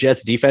 I think the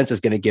Jets defense is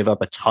going to give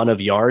up a ton of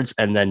yards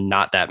and then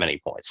not that many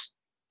points.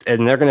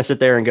 And they're going to sit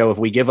there and go, if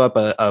we give up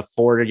a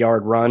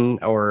 4-yard run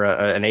or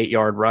an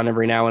 8-yard run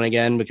every now and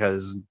again,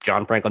 because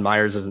John Franklin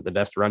Myers isn't the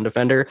best run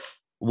defender,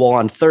 well,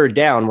 on third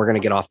down, we're going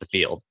to get off the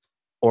field.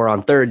 Or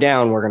on third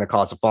down, we're going to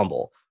cause a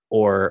fumble.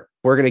 Or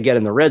we're going to get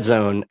in the red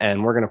zone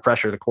and we're going to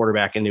pressure the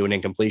quarterback into an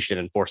incompletion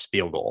and force a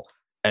field goal.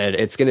 And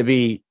it's going to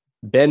be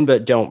bend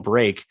but don't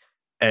break.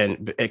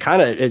 And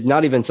it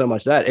not even so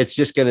much that, it's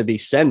just going to be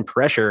send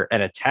pressure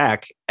and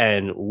attack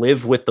and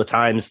live with the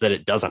times that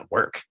it doesn't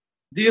work.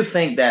 Do you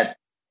think that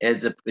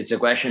it's a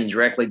question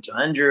directly to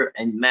Andrew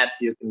and Matt?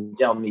 You can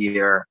tell me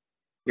your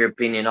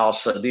opinion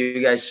also. Do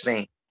you guys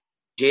think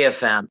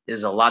JFM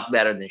is a lot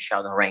better than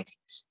Sheldon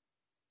Rankins?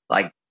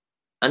 Like,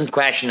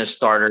 unquestioned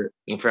starter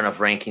in front of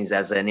Rankins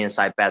as an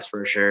inside pass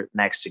rusher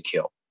next to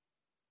Kill.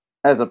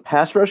 As a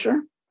pass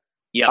rusher?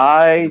 Yeah.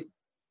 I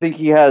think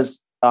he has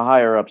a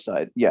higher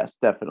upside. Yes,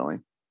 definitely.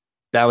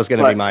 That was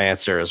going to be my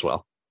answer as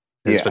well.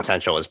 His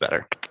potential is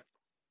better.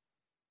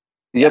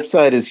 The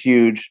upside is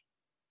huge.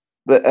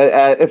 But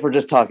if we're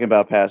just talking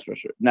about pass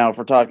rusher. Now, if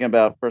we're talking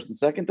about first and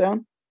second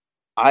down,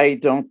 I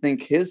don't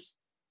think his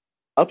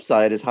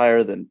upside is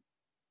higher than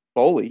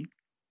Foley.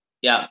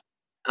 Yeah.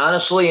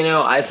 Honestly,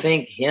 I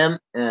think him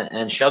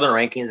and Sheldon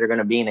Rankins are going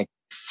to be in a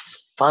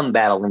fun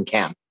battle in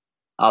camp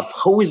of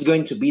who is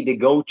going to be the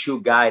go-to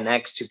guy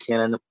next to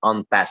Kenan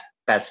on pass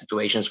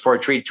situations for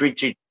three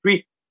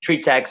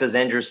tags, as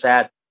Andrew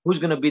said. Who's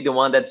going to be the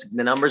one that's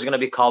the number is going to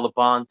be called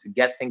upon to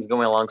get things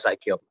going alongside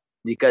Kill?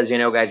 Because,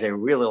 guys, I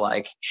really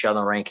like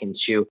Sheldon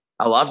Rankins too.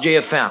 I love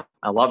JFM.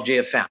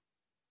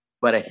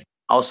 But I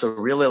also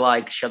really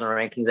like Sheldon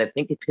Rankins. I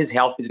think if his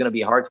health is going to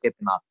be hard to get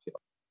him off the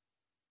field.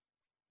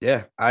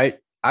 Yeah,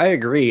 I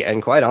agree.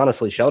 And quite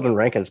honestly, Sheldon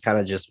Rankins kind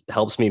of just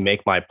helps me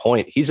make my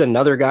point. He's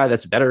another guy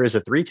that's better as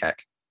a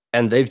 3-tech.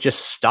 And they've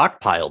just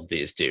stockpiled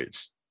these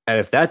dudes. And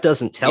if that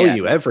doesn't tell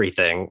you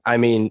everything, I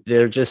mean,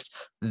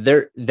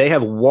 they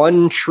have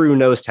one true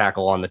nose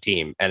tackle on the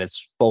team, and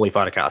it's Foley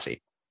Fatukasi.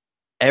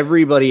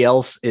 Everybody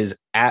else is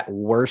at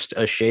worst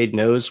a shade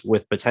nose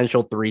with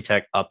potential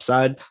 3-tech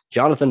upside.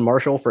 Jonathan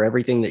Marshall, for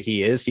everything that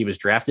he was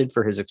drafted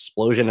for his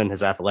explosion and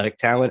his athletic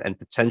talent and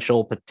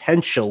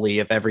potentially,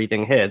 if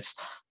everything hits,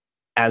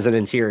 as an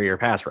interior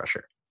pass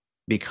rusher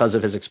because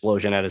of his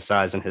explosion at his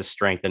size and his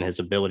strength and his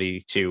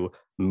ability to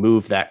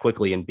move that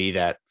quickly and be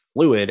that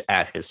fluid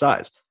at his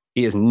size.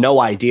 He has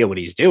no idea what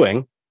he's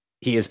doing.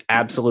 He has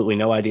absolutely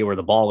no idea where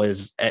the ball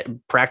is,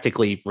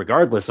 practically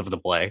regardless of the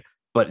play.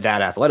 But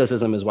that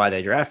athleticism is why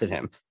they drafted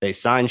him. They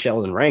signed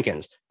Sheldon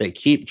Rankins. They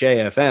keep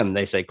JFM.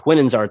 They say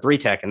Quinnen's our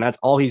 3-tech, and that's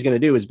all he's going to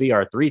do is be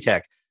our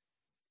 3-tech.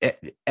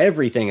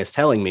 Everything is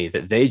telling me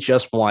that they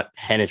just want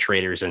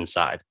penetrators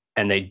inside,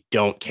 and they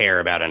don't care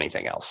about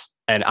anything else.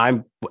 And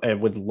I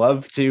would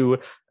love to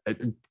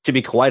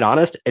be quite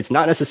honest, it's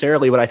not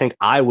necessarily what I think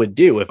I would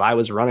do if I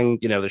was running,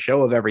 the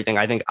show of everything.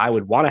 I think I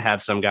would want to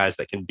have some guys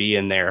that can be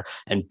in there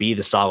and be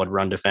the solid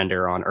run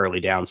defender on early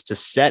downs to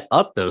set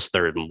up those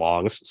third and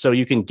longs so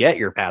you can get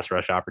your pass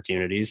rush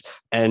opportunities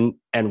and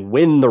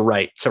win the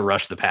right to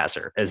rush the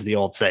passer, as the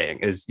old saying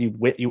is.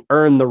 You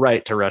earn the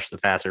right to rush the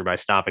passer by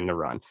stopping the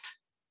run.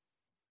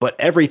 But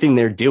everything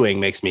they're doing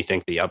makes me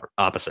think the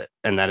opposite,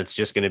 and that it's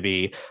just going to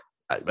be,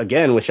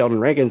 again, with Sheldon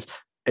Rankins,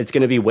 it's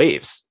going to be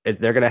waves.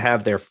 They're going to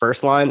have their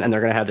first line and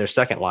they're going to have their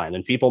second line,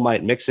 and people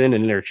might mix in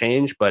and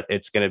interchange, but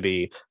it's going to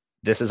be,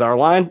 this is our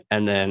line,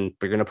 and then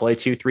we're going to play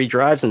 2-3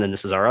 drives, and then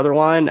this is our other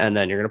line, and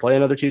then you're going to play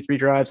another 2-3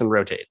 drives and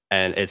rotate.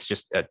 And it's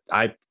just,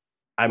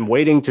 I'm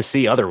waiting to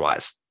see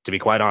otherwise, to be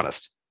quite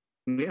honest.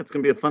 Yeah, it's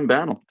going to be a fun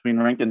battle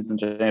between Rankins and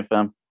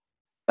JFM.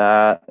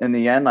 In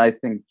the end, I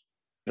think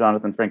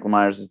Jonathan Franklin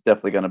Myers is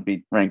definitely going to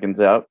beat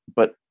Rankins out,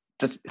 but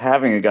just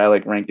having a guy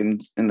like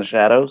Rankins in the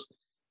shadows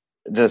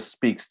just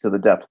speaks to the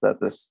depth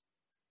that this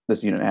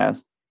unit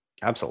has.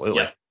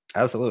 Absolutely. Yeah.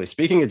 Absolutely.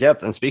 Speaking of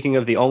depth and speaking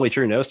of the only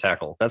true nose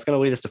tackle, that's going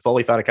to lead us to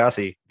Foley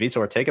Fatukasi.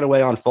 Vitor, take it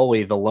away on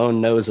Foley, the lone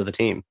nose of the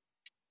team.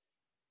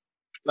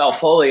 Well,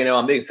 Foley,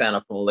 I'm a big fan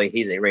of Foley.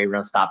 He's a great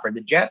run stopper.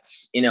 The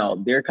Jets,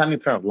 they're coming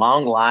from a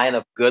long line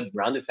of good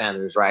run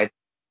defenders, right?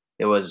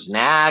 It was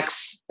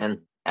Nax, and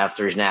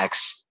after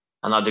Nax,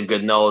 another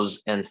good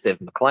nose and Steve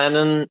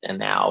McClendon, and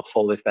now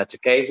Foley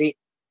Fatukasi.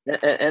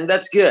 And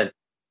that's good.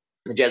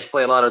 The Jets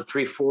play a lot of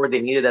 3-4.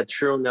 They needed that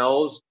true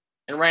nose.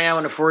 And right now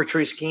in the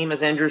 4-3 scheme,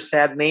 as Andrew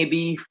said,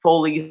 maybe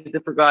Foley is the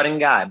forgotten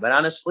guy. But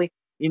honestly,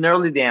 in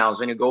early downs,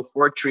 when you go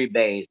 4-3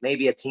 base,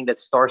 maybe a team that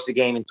starts the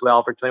game in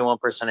 12 or 21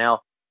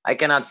 personnel, I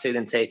cannot see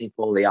them taking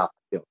Foley off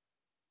the field.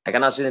 I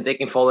cannot see them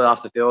taking Foley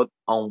off the field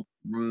on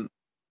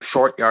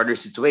short yardage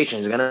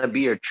situations. He's going to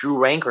be a true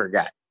ranker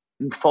guy.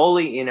 And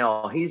Foley,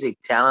 he's a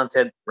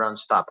talented run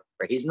stopper.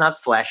 He's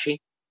not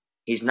flashy.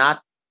 He's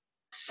not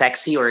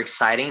sexy or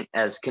exciting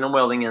as Keenan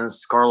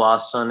Williams, Carl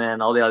Lawson,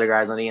 and all the other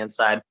guys on the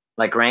inside,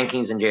 like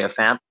Rankins and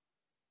JFM.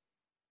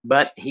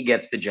 But he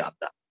gets the job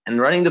done. And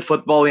running the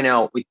football,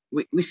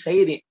 we say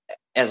it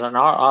as an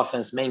our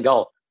offense main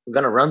goal. We're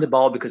going to run the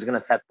ball because we're going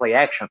to set play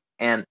action.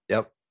 And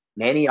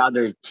many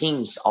other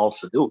teams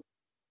also do.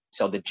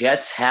 So the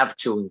Jets have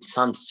to, in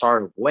some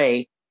sort of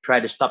way,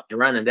 try to stop the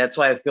run. And that's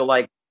why I feel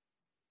like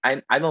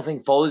I don't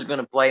think Foley's going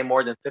to play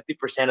more than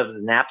 50% of the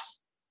snaps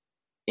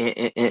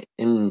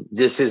in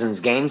this season's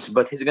games,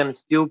 but he's going to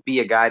still be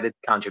a guy that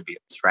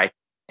contributes, right?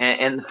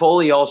 And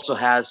Foley also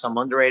has some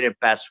underrated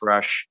pass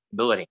rush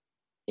ability.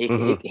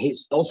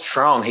 He's so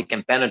strong, he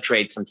can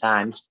penetrate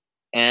sometimes.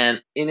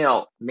 And,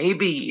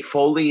 maybe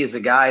Foley is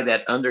a guy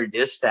that under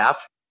this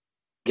staff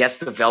gets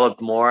developed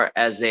more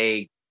as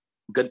a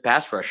good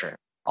pass rusher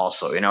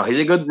also. He's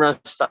a good run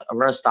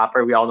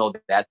stopper. We all know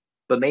that.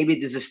 But maybe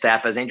this is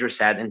staff, as Andrew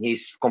said, and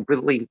he's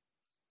completely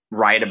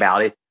right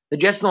about it. The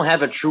Jets don't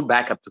have a true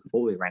backup to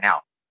Foley right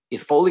now.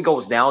 If Foley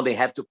goes down, they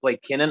have to play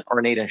Keenan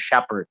or Nathan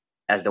Shepard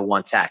as the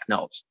one-tack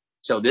nose.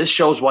 So this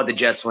shows what the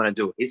Jets want to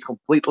do. He's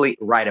completely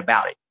right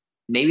about it.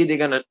 Maybe they're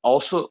going to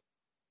also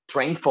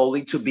train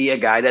Foley to be a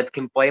guy that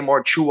can play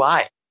more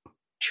true-eye,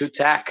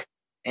 true-tack,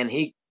 and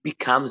he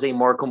becomes a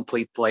more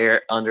complete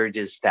player under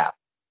this staff.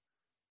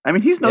 I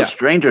mean, he's no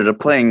stranger to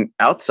playing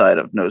outside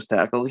of nose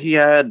tackle. He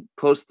had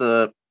close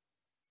to,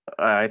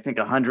 I think,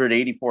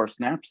 184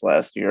 snaps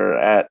last year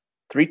at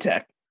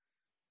 3-tech.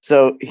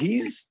 So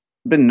he's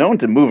been known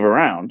to move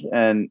around,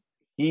 and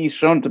he's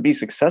shown to be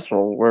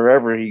successful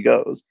wherever he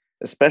goes,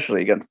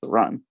 especially against the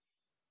run.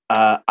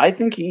 I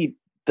think he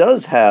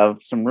does have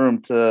some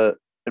room to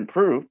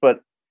improve,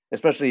 but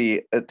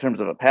especially in terms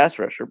of a pass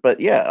rusher.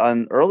 But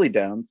on early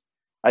downs,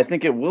 I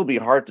think it will be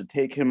hard to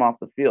take him off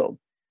the field,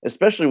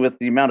 especially with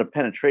the amount of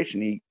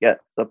penetration he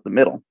gets up the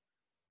middle.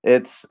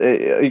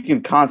 You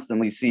can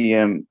constantly see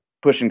him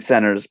pushing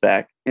centers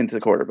back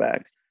into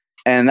quarterbacks,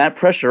 and that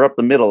pressure up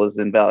the middle is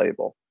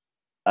invaluable.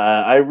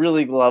 I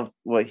really love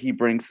what he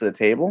brings to the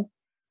table.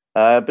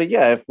 But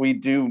if we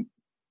do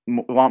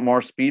want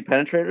more speed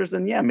penetrators,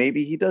 then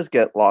maybe he does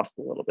get lost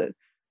a little bit.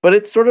 But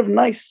it's sort of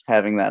nice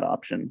having that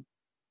option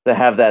to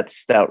have that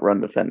stout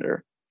run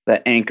defender,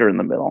 that anchor in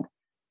the middle.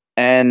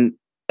 And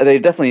they're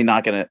definitely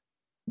not going to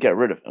get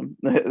rid of him.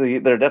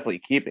 They're definitely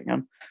keeping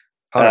him.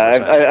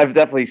 I've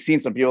definitely seen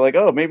some people like,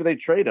 oh, maybe they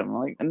trade him.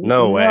 Like,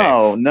 no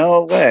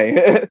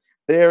way.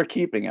 They're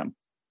keeping him.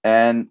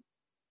 And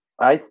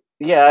I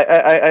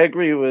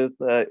agree with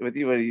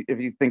you. If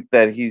you think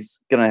that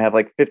he's going to have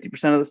like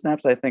 50% of the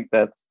snaps, I think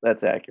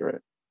that's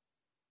accurate.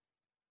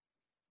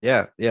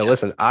 Yeah.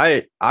 Listen,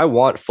 I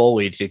want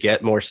Foley to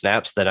get more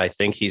snaps than I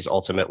think he's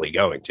ultimately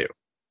going to.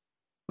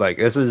 Like,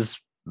 this is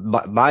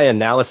my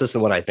analysis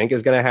and what I think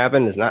is going to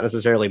happen is not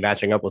necessarily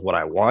matching up with what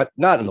I want,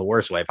 not in the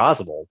worst way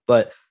possible,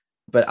 but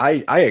But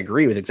I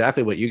agree with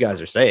exactly what you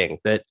guys are saying,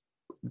 that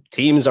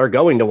teams are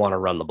going to want to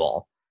run the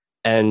ball.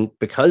 And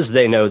because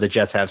they know the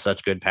Jets have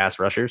such good pass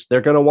rushers,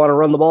 they're going to want to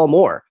run the ball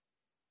more.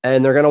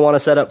 And they're going to want to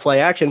set up play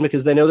action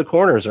because they know the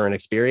corners are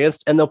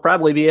inexperienced and they'll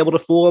probably be able to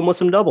fool them with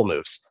some double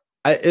moves.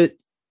 It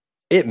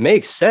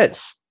makes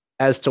sense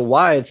as to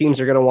why teams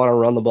are going to want to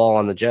run the ball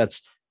on the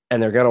Jets,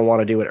 and they're going to want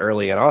to do it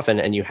early and often.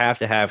 And you have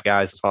to have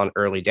guys on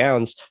early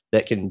downs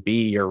that can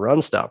be your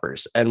run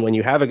stoppers. And when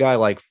you have a guy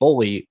like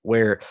Foley,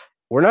 where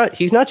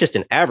he's not just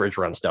an average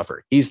run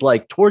stuffer, he's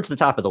like towards the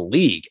top of the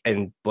league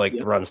and like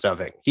run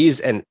stuffing.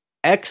 He's an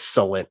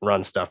excellent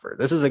run stuffer.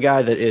 This is a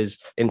guy that is,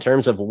 in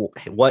terms of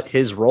what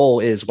his role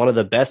is, one of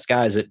the best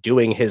guys at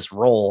doing his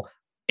role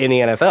in the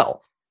NFL.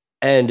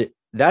 And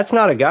that's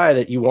not a guy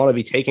that you want to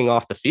be taking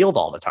off the field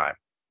all the time.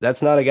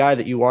 That's not a guy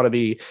that you want to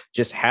be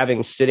just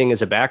having sitting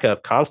as a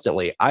backup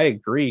constantly. I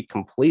agree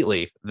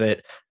completely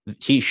that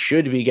he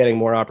should be getting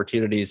more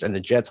opportunities, and the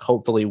Jets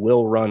hopefully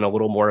will run a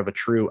little more of a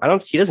true.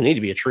 He doesn't need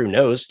to be a true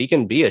nose. He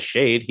can be a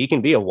shade. He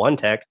can be a one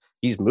tech.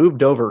 He's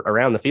moved over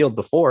around the field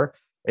before.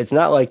 It's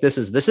not like this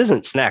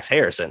isn't Snacks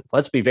Harrison.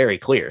 Let's be very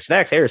clear.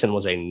 Snacks Harrison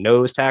was a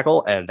nose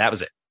tackle, and that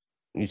was it.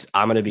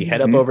 I'm going to be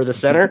head up over the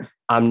center.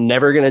 I'm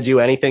never going to do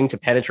anything to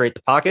penetrate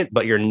the pocket,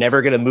 but you're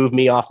never going to move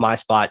me off my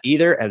spot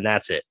either. And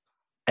that's it.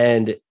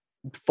 And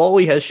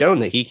Foley has shown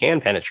that he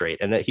can penetrate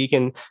and that he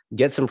can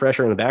get some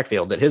pressure in the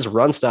backfield, that his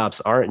run stops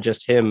aren't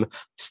just him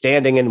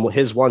standing in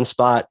his one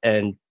spot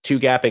and two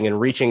gapping and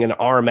reaching an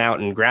arm out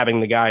and grabbing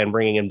the guy and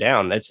bringing him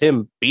down. That's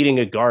him beating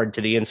a guard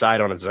to the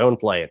inside on a zone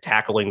play and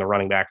tackling the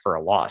running back for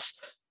a loss.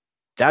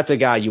 That's a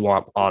guy you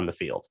want on the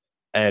field.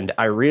 And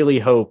I really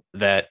hope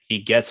that he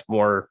gets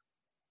more.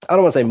 I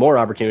don't want to say more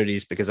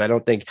opportunities, because I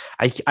don't think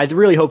I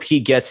really hope he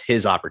gets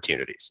his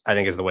opportunities, I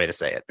think is the way to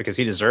say it, because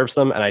he deserves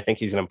them. And I think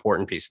he's an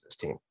important piece of this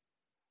team.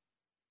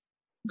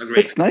 Agreed.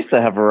 It's nice to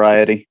have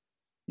variety.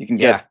 You can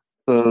get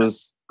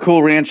those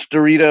Cool Ranch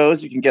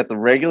Doritos. You can get the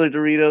regular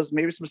Doritos,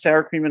 maybe some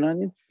sour cream and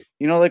onion,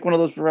 like one of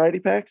those variety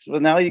packs.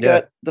 Well, now you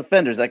got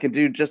defenders that can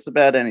do just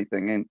about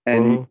anything.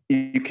 And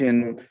you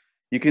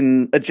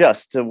can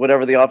adjust to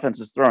whatever the offense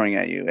is throwing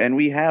at you. And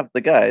we have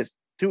the guys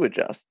to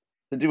adjust,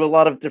 to do a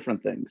lot of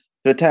different things,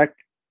 to attack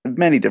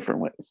many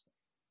different ways.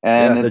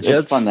 And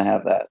it's fun to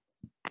have that.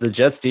 The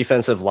Jets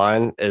defensive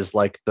line is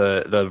like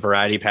the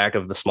variety pack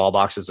of the small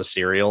boxes of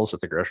cereals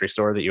at the grocery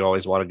store that you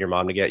always wanted your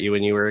mom to get you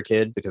when you were a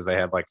kid, because they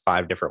had like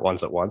 5 different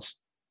ones at once.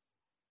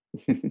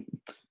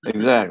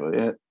 Exactly.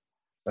 Yeah.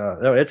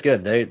 No, it's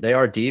good. They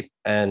are deep,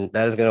 and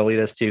that is going to lead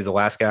us to the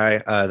last guy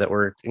that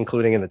we're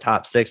including in the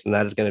top 6, and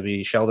that is going to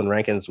be Sheldon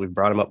Rankins. We've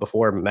brought him up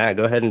before. Matt,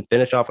 go ahead and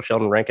finish off with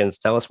Sheldon Rankins.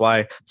 Tell us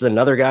why this is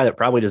another guy that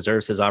probably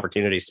deserves his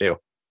opportunities too.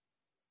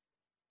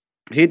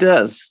 He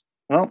does.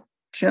 Well,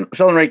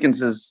 Sheldon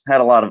Rankins has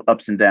had a lot of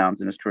ups and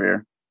downs in his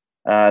career.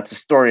 It's a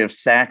story of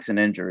sacks and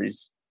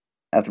injuries.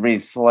 After being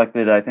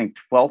selected, I think,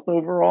 12th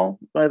overall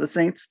by the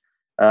Saints,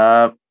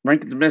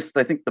 Rankins missed,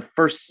 I think, the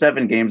first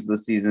 7 games of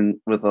the season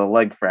with a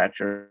leg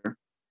fracture.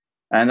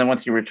 And then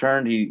once he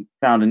returned, he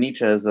found a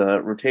niche as a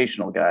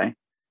rotational guy.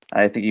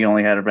 I think he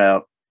only had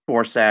about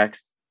 4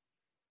 sacks,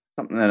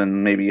 something,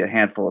 and maybe a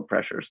handful of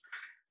pressures.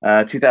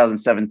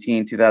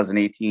 2017,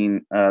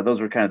 2018, those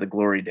were kind of the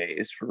glory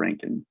days for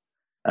Rankin.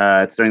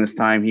 It's during this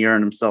time he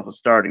earned himself a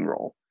starting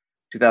role.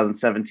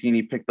 2017,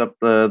 he picked up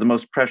the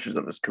most pressures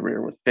of his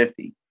career with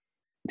 50.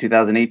 In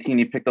 2018,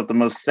 he picked up the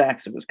most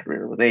sacks of his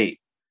career with 8.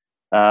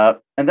 And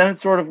then it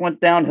sort of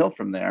went downhill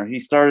from there. He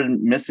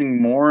started missing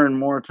more and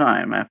more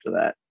time after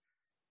that.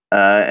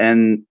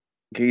 And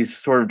he's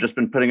sort of just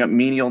been putting up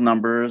menial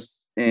numbers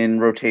in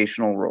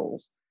rotational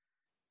roles.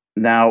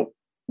 Now,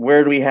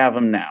 where do we have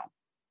him now?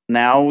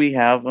 Now we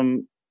have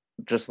him,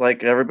 just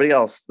like everybody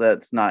else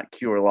that's not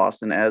Q or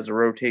Lawson, as a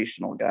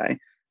rotational guy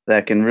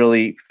that can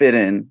really fit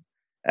in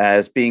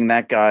as being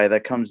that guy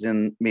that comes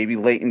in maybe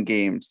late in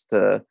games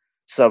to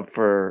sub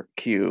for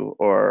Q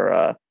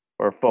or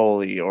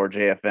Foley or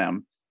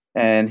JFM.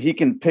 And he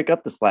can pick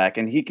up the slack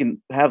and he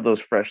can have those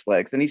fresh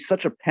legs. And he's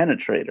such a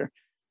penetrator.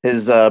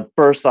 His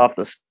burst off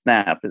the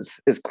snap,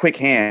 his quick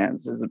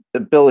hands, his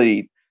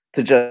ability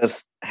to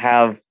just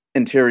have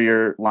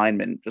interior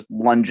linemen just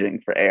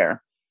lunging for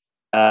air.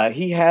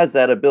 He has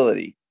that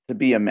ability to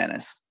be a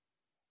menace.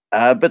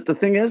 But the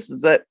thing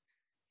is that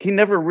he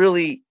never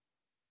really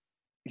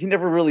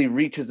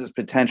reaches his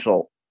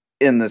potential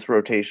in this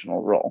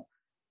rotational role.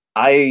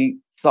 I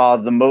saw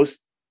the most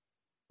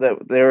that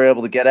they were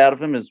able to get out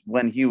of him is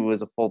when he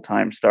was a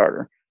full-time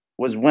starter,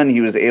 was when he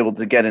was able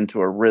to get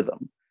into a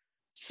rhythm.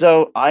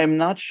 So I'm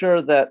not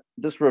sure that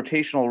this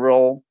rotational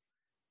role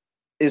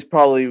is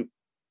probably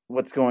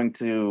what's going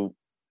to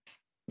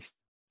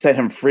set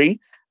him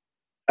free.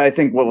 I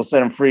think what will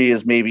set him free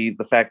is maybe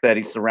the fact that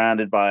he's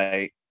surrounded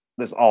by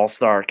this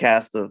all-star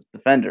cast of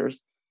defenders.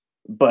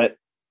 But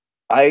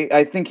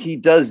I think he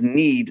does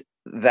need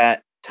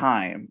that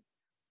time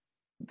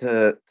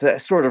to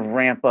sort of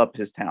ramp up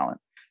his talent,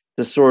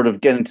 to sort of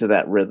get into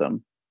that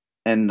rhythm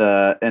and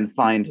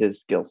find his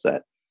skill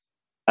set.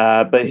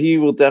 But he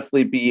will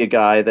definitely be a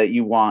guy that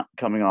you want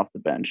coming off the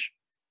bench.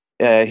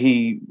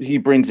 He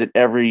brings it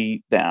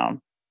every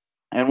down.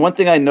 And one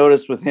thing I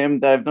noticed with him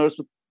that I've noticed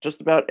with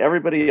just about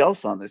everybody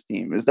else on this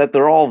team is that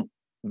they're all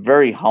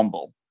very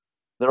humble.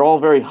 They're all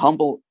very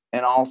humble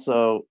and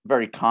also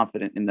very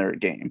confident in their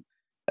game.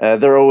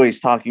 They're always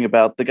talking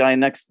about the guy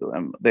next to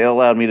them. They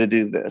allowed me to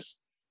do this.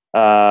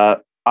 I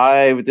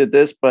did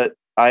this, but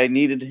I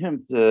needed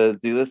him to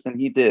do this, and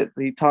he did.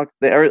 He talked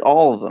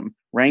all of them,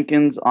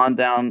 Rankins on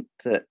down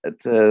to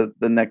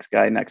the next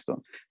guy next to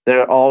him.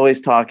 They're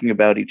always talking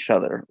about each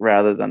other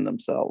rather than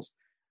themselves.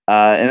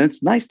 And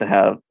it's nice to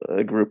have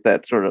a group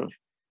that sort of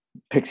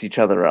picks each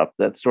other up,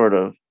 that sort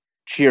of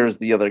cheers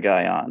the other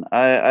guy on.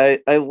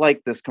 I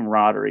like this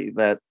camaraderie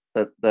that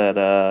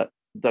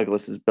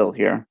Douglas has built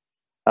here.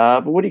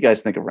 But what do you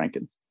guys think of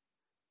Rankins?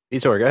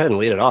 Vitor, go ahead and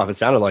lead it off. It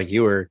sounded like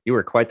you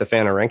were quite the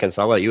fan of Rankins,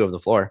 so I'll let you have the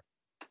floor.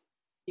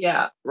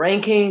 Yeah,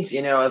 Rankins,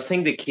 I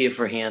think the key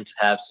for him to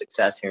have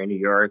success here in New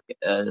York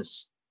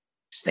is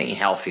staying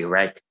healthy,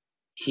 right?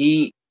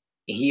 He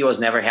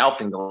was never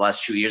healthy in the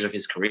last 2 years of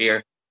his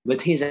career,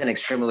 but he's an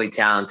extremely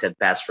talented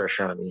pass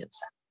rusher on the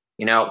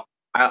inside.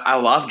 I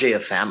love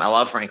JFM. I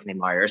love Franklin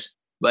Myers,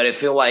 but I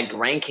feel like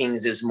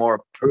Rankins is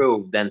more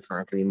proved than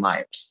Franklin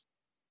Myers.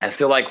 I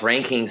feel like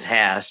Rankins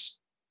has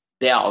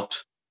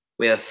dealt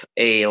with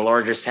a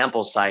larger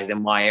sample size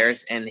than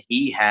Myers, and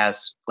he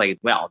has played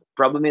well. The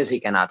problem is he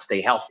cannot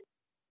stay healthy.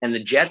 And the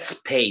Jets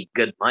paid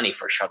good money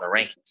for Sheldon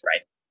Rankins,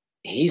 right?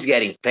 He's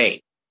getting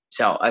paid.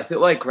 So I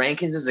feel like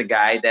Rankins is a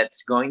guy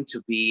that's going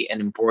to be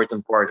an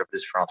important part of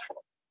this front four.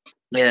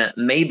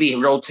 Maybe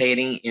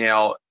rotating,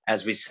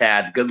 as we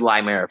said, good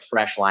lineman or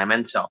fresh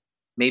lineman. So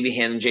maybe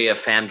him and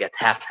JFM get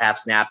half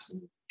snaps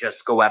and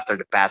just go after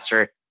the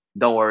passer.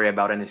 Don't worry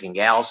about anything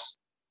else.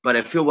 But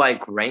I feel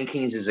like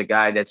Rankins is a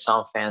guy that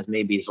some fans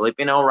may be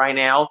sleeping on right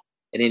now.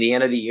 And in the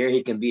end of the year,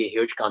 he can be a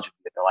huge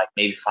contributor, like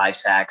maybe 5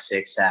 sacks,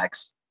 6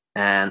 sacks.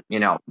 And,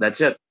 that's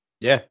it.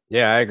 Yeah,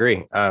 I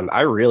agree.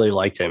 I really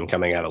liked him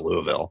coming out of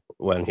Louisville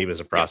when he was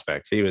a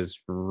prospect. He was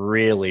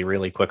really,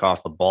 really quick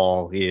off the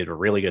ball. He had a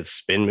really good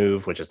spin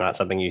move, which is not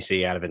something you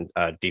see out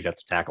of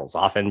defensive tackles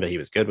often, but he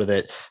was good with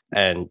it.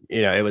 And,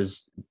 it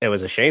was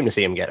a shame to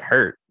see him get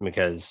hurt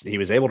because he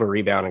was able to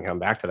rebound and come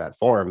back to that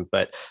form.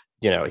 But,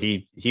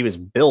 he was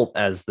built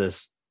as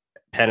this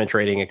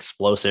penetrating,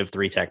 explosive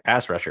 3-tech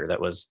pass rusher that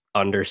was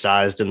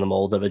undersized in the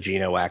mold of a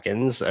Geno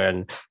Atkins.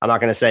 And I'm not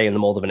going to say in the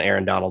mold of an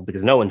Aaron Donald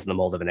because no one's in the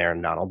mold of an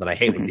Aaron Donald. And I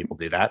hate when people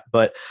do that.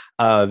 But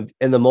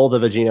in the mold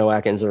of a Geno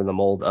Atkins or in the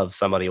mold of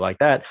somebody like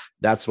that,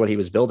 that's what he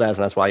was built as.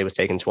 And that's why he was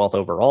taken 12th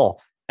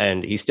overall.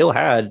 And he still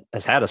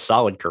has had a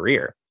solid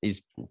career.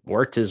 He's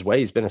worked his way.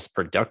 He's been a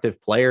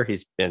productive player.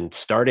 He's been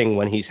starting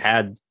when he's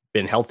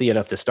been healthy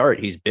enough to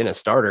start. He's been a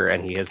starter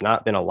and he has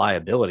not been a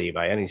liability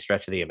by any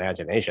stretch of the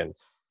imagination.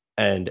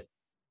 And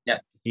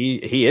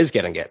he is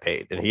going to get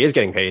paid, and he is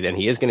getting paid, and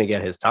he is going to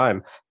get his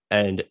time.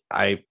 And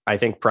I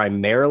think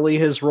primarily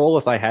his role,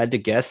 if I had to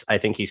guess, I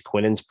think he's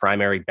Quinnen's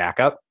primary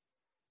backup.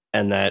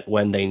 And that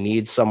when they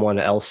need someone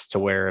else to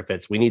where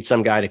if we need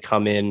some guy to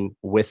come in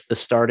with the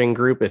starting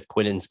group, if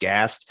Quinnen's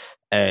gassed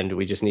and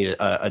we just need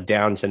a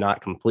down to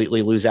not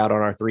completely lose out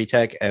on our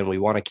 3-tech and we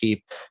want to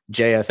keep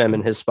JFM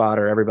in his spot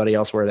or everybody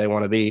else where they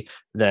want to be,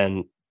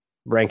 then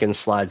Rankins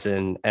slides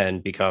in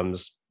and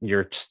becomes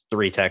your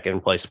 3-tech in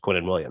place of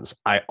Quinnen Williams.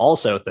 I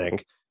also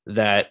think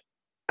that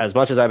as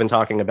much as I've been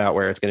talking about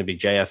where it's going to be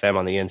JFM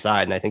on the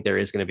inside, and I think there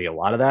is going to be a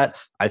lot of that,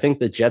 I think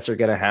the Jets are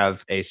going to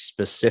have a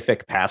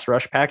specific pass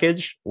rush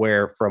package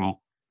where from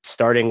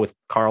starting with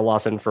Carl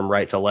Lawson from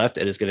right to left,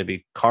 it is going to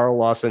be Carl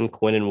Lawson,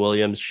 Quinnen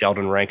Williams,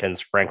 Sheldon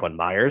Rankins, Franklin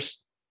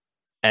Myers,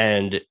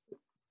 and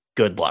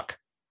good luck.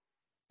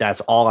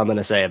 That's all I'm going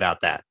to say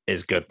about that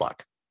is good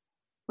luck.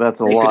 That's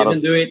a they lot. Could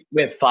even do it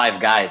with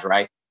 5 guys,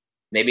 right?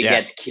 Maybe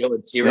get killed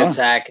at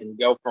 0-tech and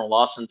go from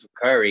Lawson to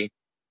Curry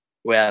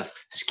with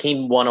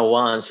scheme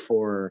 101s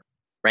for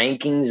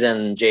Rankins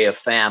and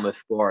JFM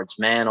with guards.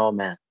 Man, oh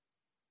man.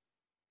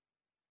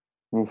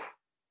 Oof.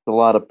 It's a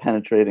lot of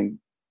penetrating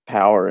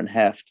power and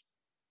heft.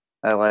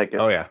 I like it.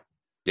 Oh, yeah.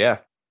 Yeah,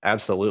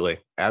 absolutely.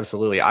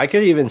 Absolutely. I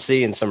could even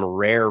see in some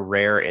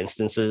rare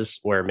instances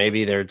where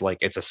maybe they're like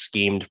it's a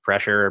schemed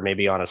pressure or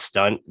maybe on a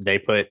stunt, they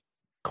put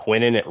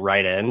Quinnen at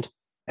right end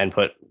and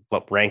put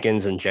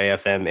Rankins and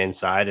JFM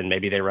inside, and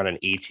maybe they run an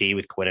ET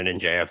with Quinnen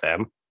and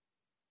JFM.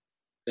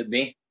 Could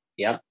be.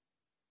 Yeah.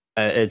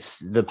 It's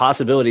the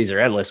possibilities are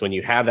endless when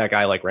you have that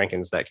guy like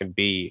Rankins that can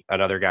be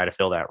another guy to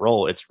fill that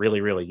role. It's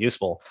really, really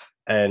useful.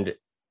 And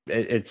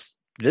it's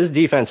this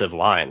defensive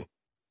line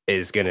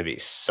is going to be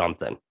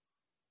something.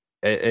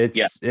 It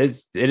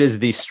is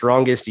the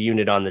strongest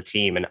unit on the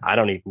team, and I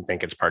don't even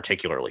think it's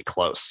particularly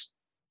close.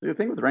 The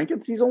thing with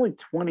Rankins, he's only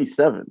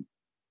 27,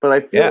 but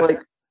I feel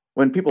like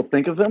when people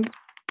think of him,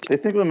 they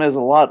think of him as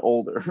a lot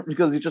older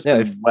because he's just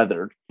been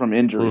weathered from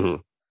injuries.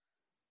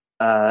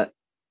 Mm-hmm.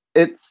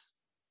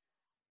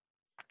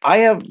 I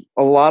have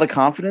a lot of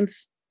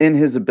confidence in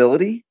his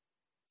ability.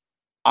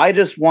 I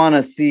just want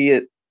to see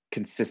it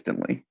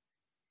consistently.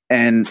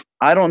 And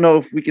I don't know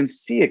if we can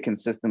see it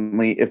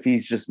consistently if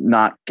he's just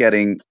not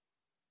getting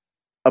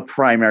a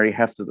primary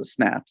heft of the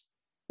snaps.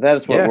 That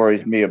is what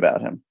worries me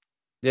about him.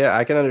 Yeah,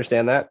 I can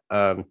understand that.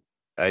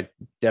 I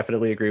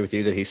definitely agree with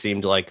you that he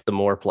seemed like the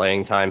more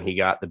playing time he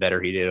got, the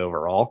better he did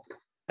overall.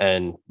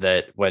 And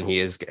that when he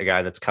is a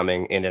guy that's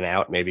coming in and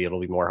out, maybe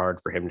it'll be more hard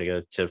for him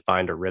to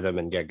find a rhythm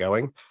and get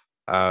going.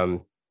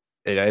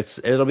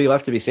 It'll be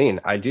left to be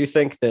seen. I do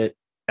think that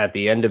at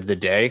the end of the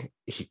day,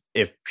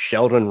 if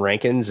Sheldon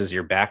Rankins is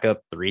your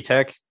backup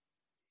 3-tech,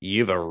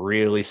 you have a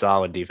really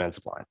solid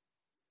defensive line.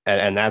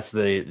 And that's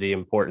the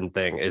important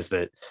thing, is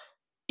that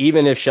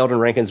even if Sheldon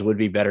Rankins would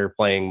be better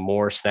playing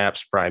more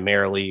snaps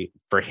primarily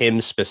for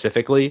him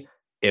specifically,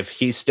 if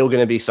he's still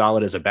going to be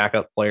solid as a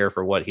backup player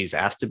for what he's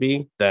asked to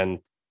be, then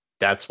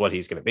that's what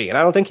he's going to be. And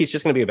I don't think he's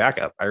just going to be a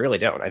backup. I really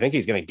don't. I think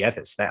he's going to get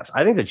his snaps.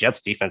 I think the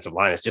Jets defensive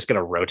line is just going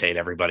to rotate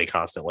everybody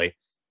constantly.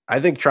 I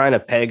think trying to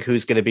peg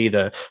who's going to be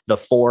the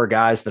 4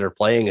 guys that are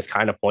playing is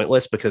kind of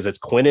pointless, because it's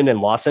Quinnen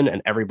and Lawson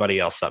and everybody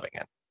else subbing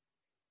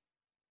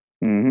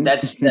in. Mm-hmm.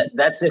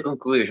 That's the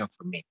conclusion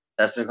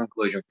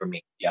for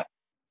me. Yeah.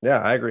 Yeah,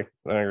 I agree.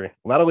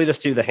 That'll lead us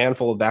to the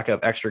handful of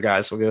backup extra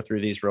guys. We'll go through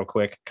these real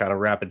quick, kind of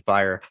rapid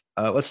fire.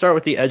 Let's start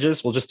with the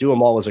edges. We'll just do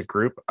them all as a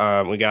group.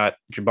 We got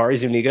Jabari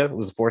Zuniga, who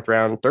was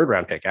the third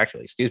round pick,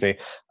 actually,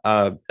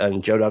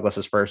 and Joe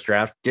Douglas's first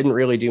draft. Didn't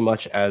really do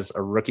much as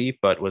a rookie,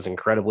 but was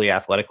incredibly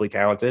athletically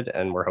talented.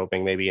 And we're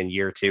hoping maybe in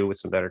year 2 with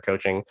some better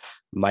coaching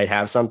might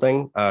have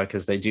something,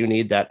 because they do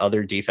need that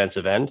other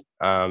defensive end.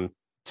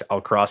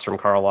 Across from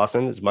Carl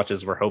Lawson, as much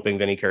as we're hoping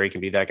Vinny Curry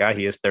can be that guy.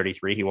 He is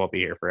 33. He won't be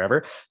here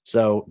forever.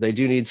 So they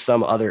do need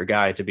some other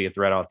guy to be a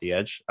threat off the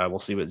edge. We'll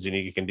see what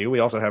Zuniga can do. We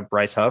also have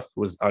Bryce Huff,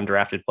 who was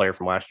undrafted player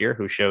from last year,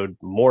 who showed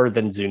more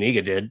than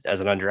Zuniga did as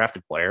an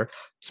undrafted player.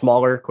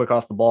 Smaller, quick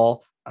off the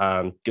ball,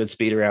 good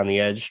speed around the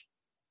edge.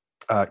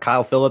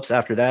 Kyle Phillips,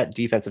 after that,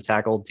 defensive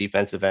tackle,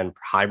 defensive end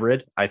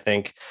hybrid, I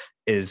think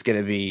is going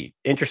to be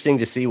interesting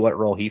to see what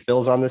role he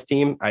fills on this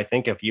team. I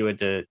think if you had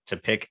to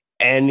pick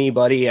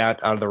anybody out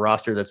of the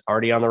roster that's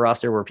already on the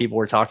roster where people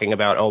were talking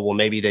about, oh, well,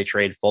 maybe they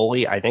trade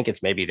Foley, I think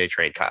it's maybe they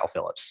trade Kyle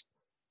Phillips.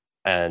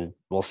 And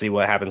we'll see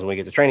what happens when we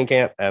get to training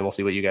camp, and we'll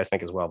see what you guys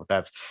think as well.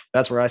 But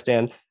that's where I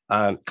stand.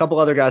 A couple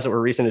other guys that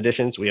were recent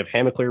additions. We have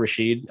Hamaclear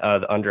Rashid,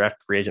 the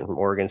undrafted free agent from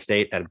Oregon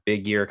State, had a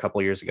big year a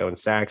couple years ago in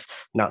sacks.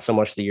 Not so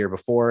much the year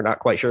before. Not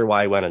quite sure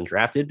why he went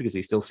undrafted, because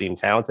he still seemed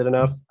talented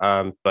enough,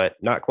 but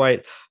not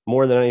quite.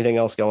 More than anything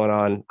else going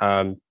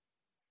on.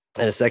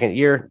 In his second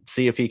year,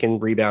 see if he can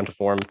rebound to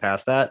form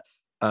past that.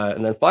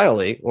 And then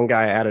finally, one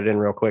guy I added in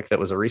real quick that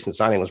was a recent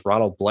signing was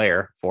Ronald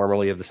Blair,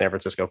 formerly of the San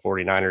Francisco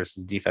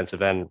 49ers,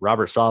 defensive end.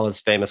 Robert Saleh's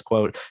famous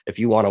quote, "If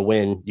you want to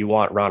win, you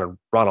want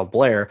Ronald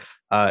Blair,"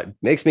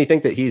 makes me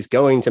think that he's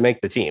going to make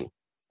the team.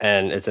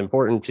 And it's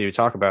important to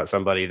talk about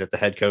somebody that the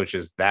head coach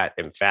is that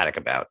emphatic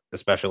about,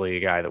 especially a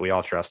guy that we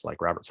all trust like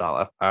Robert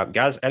Saleh.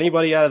 Guys,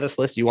 anybody out of this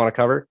list you want to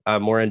cover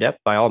more in depth,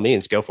 by all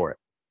means, go for it.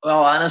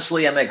 Well,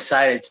 honestly, I'm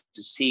excited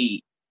to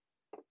see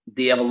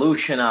the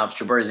evolution of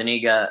Jabari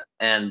Zuniga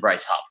and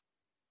Bryce Huff.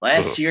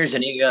 Last year,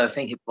 Zuniga, I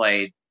think he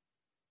played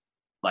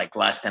like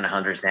less than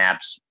 100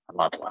 snaps, a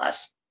lot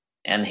less.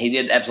 And he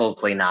did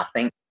absolutely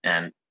nothing.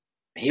 And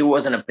he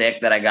wasn't a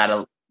pick that I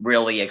got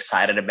really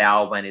excited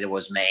about when it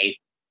was made.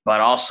 But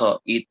also,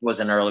 it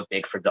was an early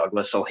pick for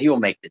Douglas, so he will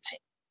make the team.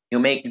 He'll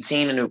make the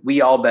team, and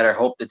we all better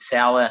hope that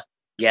Saleh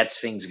gets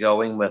things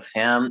going with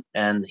him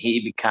and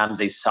he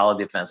becomes a solid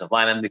defensive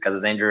lineman, because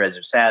as Andrew, as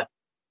you said,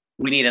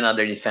 we need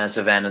another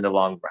defensive end in the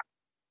long run.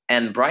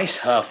 And Bryce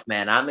Huff,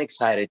 man, I'm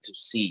excited to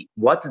see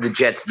what the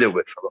Jets do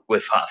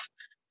with Huff.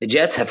 The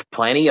Jets have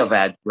plenty of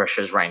edge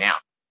rushers right now.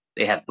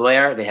 They have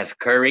Blair, they have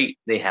Curry,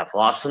 they have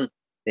Lawson,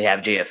 they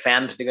have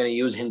JFM. They're going to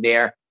use him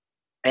there.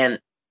 And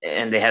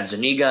they have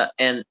Zuniga.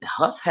 And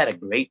Huff had a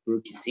great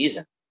rookie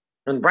season.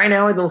 And right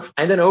now,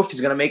 I don't know if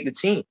he's going to make the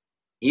team.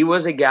 He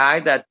was a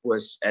guy that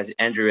was, as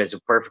Andrew has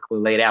perfectly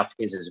laid out,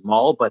 he's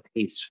small, but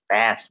he's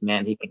fast,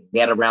 man. He can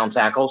get around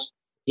tackles.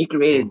 He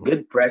created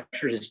good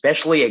pressures,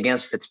 especially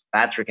against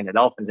Fitzpatrick and the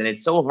Dolphins. And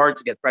it's so hard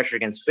to get pressure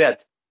against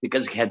Fitz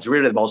because he gets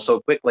rid of the ball so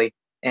quickly.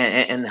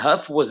 And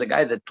Huff was a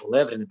guy that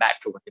lived in the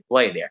backfield when he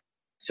played there.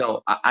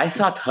 So I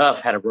thought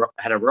Huff had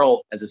a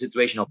role as a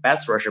situational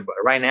pass rusher. But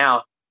right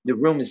now, the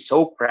room is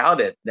so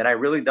crowded that I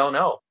really don't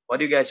know. What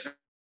do you guys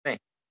think?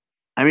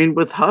 I mean,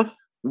 with Huff,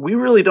 we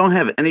really don't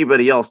have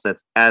anybody else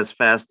that's as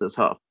fast as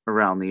Huff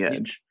around the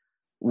edge.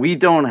 We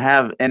don't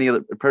have any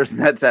other person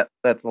that's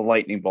a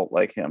lightning bolt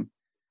like him.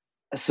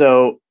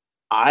 So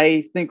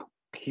I think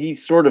he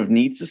sort of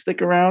needs to stick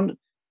around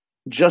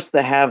just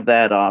to have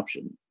that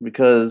option,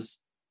 because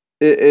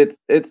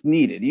it's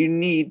needed. You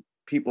need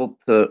people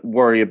to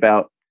worry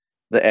about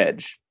the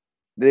edge.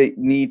 They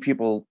need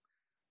people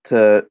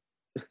to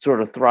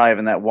sort of thrive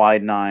in that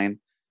wide nine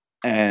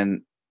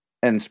and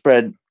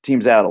spread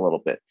teams out a little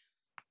bit.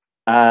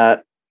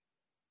 My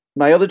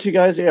other two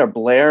guys here are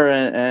Blair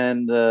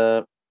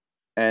and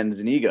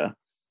Zuniga.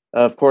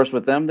 Of course,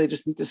 with them, they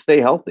just need to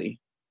stay healthy.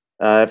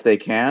 If they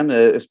can,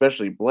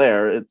 especially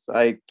Blair,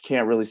 I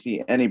can't really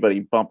see anybody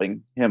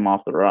bumping him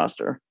off the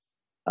roster.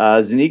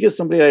 Zuniga is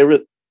somebody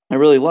I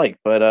really like,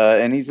 but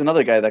and he's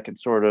another guy that can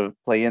sort of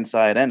play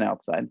inside and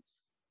outside.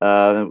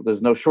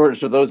 There's no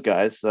shortage of those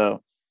guys,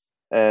 so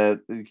you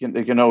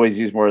can always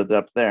use more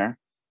depth there.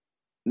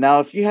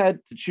 Now, if you had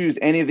to choose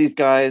any of these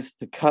guys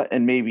to cut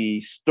and maybe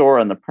store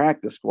on the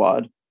practice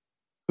squad,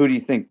 who do you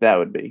think that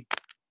would be?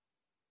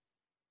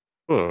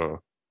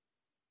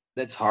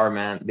 That's hard,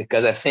 man,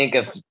 because I think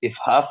if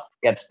Huff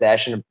gets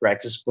stashed in the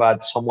practice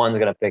squad, someone's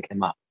gonna pick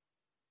him up.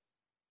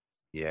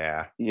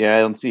 Yeah. Yeah, I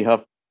don't see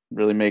Huff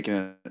really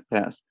making it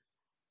past.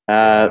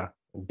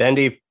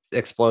 Bendy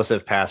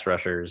explosive pass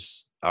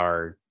rushers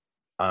are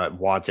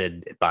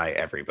wanted by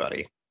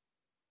everybody.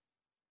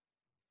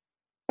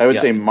 I would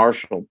say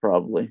Marshall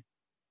probably.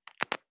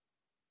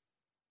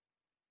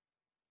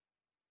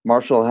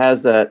 Marshall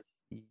has that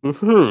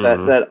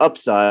that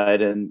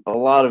upside and a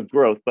lot of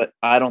growth, but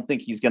I don't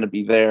think he's going to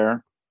be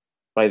there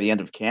by the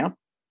end of camp.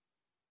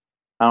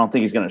 I don't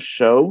think he's going to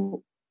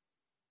show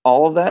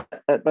all of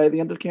that by the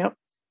end of camp.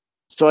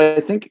 So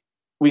I think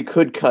we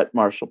could cut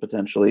Marshall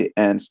potentially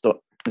and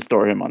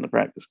store him on the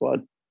practice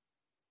squad.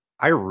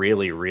 I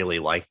really, really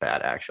like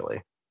that,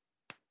 actually,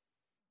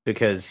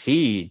 because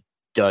he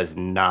does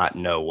not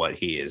know what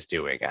he is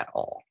doing at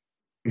all.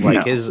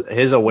 Like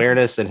his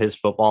awareness and his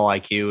football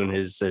IQ and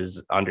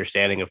his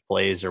understanding of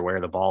plays or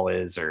where the ball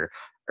is or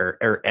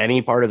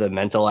any part of the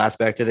mental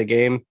aspect of the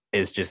game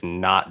is just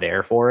not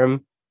there for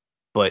him.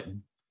 But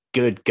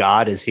good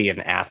God, is he an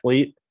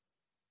athlete?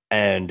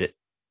 And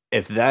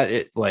if that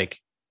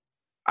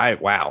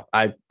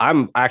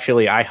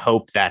I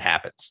hope that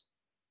happens,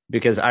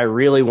 because I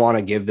really want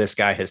to give this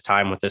guy his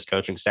time with this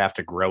coaching staff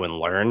to grow and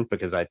learn,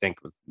 because I think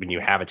when you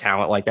have a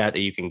talent like that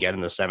you can get in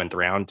the 7th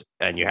round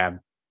and you have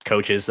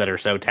coaches that are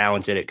so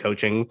talented at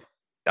coaching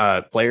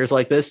players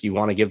like this, you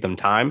want to give them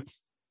time.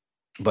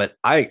 But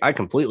I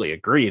completely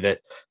agree that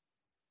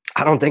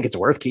I don't think it's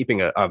worth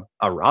keeping a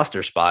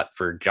roster spot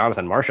for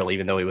Jonathan Marshall,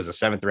 even though he was a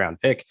 7th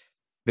round pick,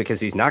 because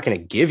he's not going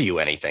to give you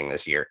anything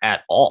this year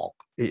at all.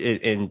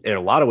 In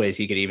a lot of ways,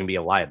 he could even be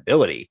a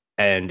liability.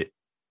 And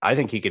I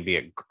think he could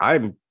be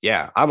I'm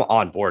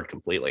on board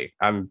completely.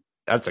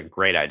 That's a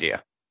great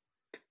idea.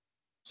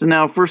 So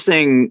now if we're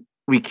saying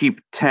we keep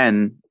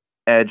 10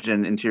 edge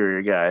and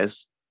interior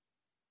guys,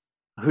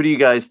 who do you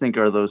guys think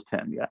are those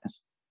 10 guys?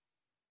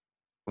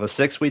 The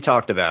 6 we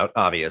talked about,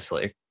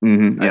 obviously.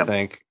 Mm-hmm,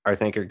 I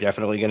think are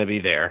definitely going to be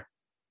there.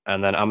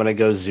 And then I'm going to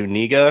go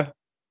Zuniga,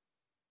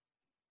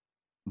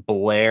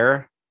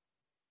 Blair,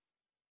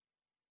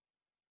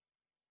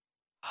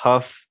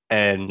 Huff,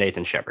 and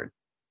Nathan Shepard.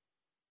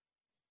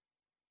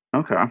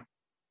 Okay.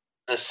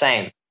 The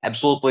same.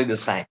 Absolutely the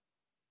same.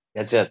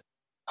 That's it.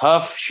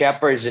 Huff,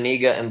 Shepard,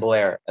 Zuniga, and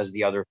Blair as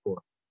the other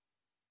 4.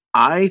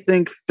 I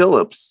think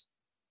Phillips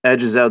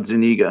edges out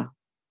Zuniga.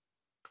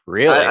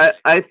 Really?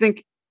 I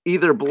think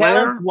either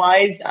Blair.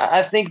 Talent-wise,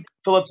 I think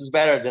Phillips is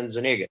better than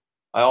Zuniga.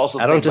 I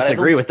don't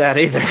disagree with that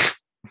either.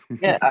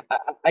 Yeah,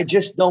 I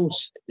just don't.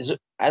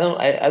 I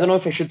don't know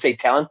if I should say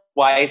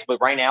talent-wise, but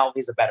right now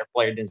he's a better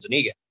player than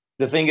Zuniga.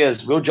 The thing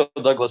is, will Joe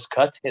Douglas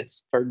cut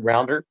his 3rd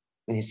rounder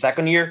in his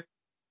 2nd year?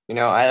 I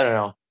don't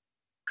know.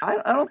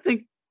 I don't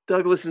think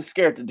Douglas is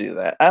scared to do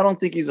that. I don't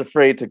think he's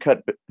afraid to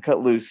cut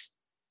loose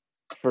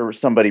for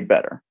somebody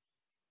better.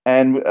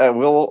 And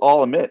we'll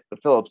all admit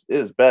that Phillips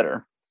is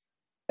better.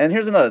 And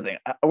here's another thing.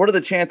 What are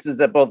the chances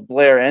that both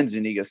Blair and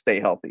Zuniga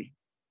stay healthy?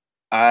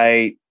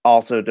 I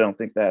also don't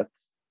think that's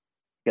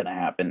going to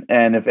happen.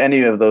 And if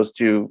any of those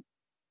two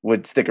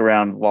would stick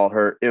around while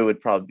hurt, it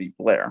would probably be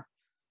Blair.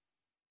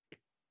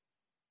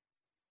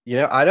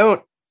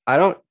 I'm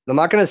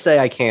not going to say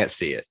I can't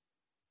see it,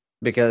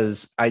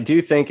 because I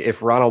do think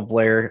if Ronald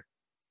Blair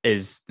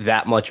is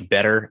that much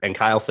better and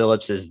Kyle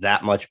Phillips is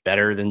that much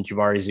better than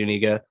Jabari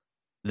Zuniga,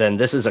 then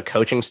this is a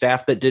coaching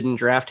staff that didn't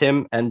draft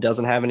him and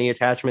doesn't have any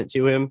attachment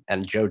to him.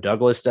 And Joe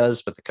Douglas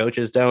does, but the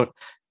coaches don't.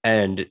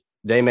 And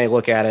they may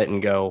look at it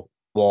and go,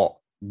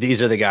 well,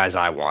 these are the guys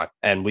I want.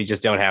 And we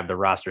just don't have the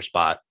roster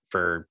spot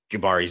for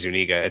Jabari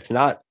Zuniga. It's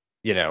not,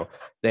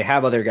 they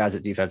have other guys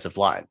at defensive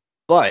line.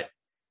 But,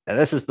 and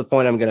this is the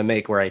point I'm going to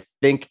make where I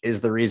think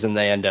is the reason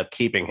they end up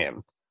keeping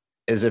him,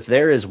 is if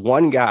there is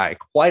one guy,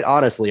 quite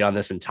honestly, on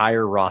this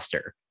entire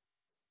roster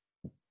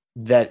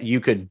that you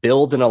could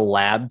build in a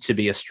lab to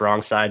be a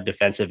strong side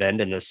defensive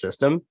end in this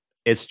system,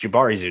 it's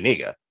Jabari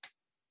Zuniga.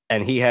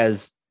 And he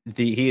is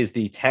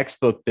the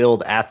textbook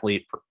build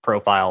athlete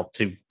profile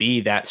to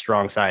be that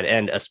strong side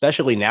end,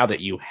 especially now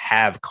that you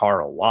have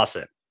Carl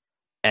Lawson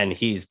and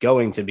he's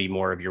going to be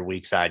more of your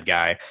weak side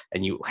guy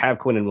and you have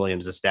Quinnen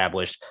Williams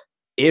established.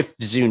 If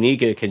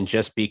Zuniga can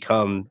just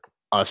become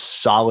a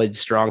solid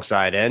strong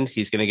side end,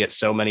 he's going to get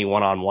so many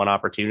one-on-one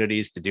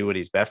opportunities to do what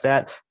he's best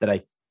at that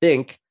I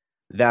think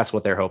that's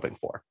what they're hoping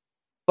for.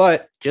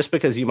 But just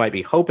because you might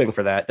be hoping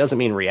for that doesn't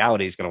mean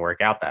reality is going to work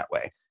out that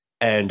way.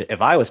 And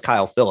if I was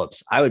Kyle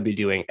Phillips, I would be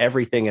doing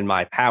everything in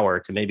my power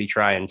to maybe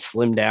try and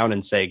slim down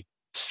and say,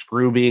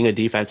 screw being a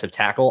defensive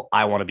tackle.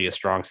 I want to be a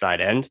strong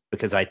side end,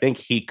 because I think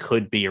he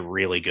could be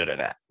really good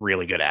at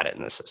it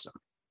in this system.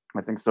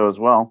 I think so as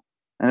well.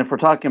 And if we're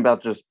talking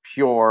about just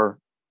pure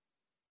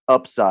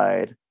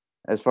upside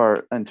as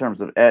far in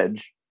terms of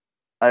edge,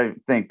 I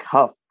think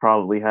Huff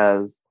probably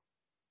has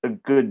a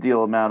good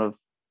deal amount of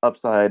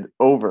upside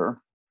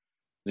over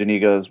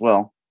Zuniga as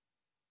well.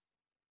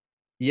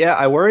 Yeah,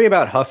 I worry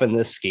about Huff in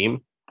this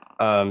scheme.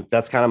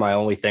 That's kind of my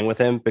only thing with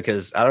him,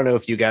 because I don't know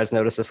if you guys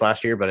noticed this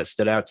last year, but it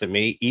stood out to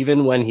me.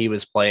 Even when he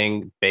was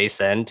playing base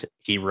end,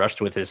 he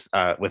rushed with his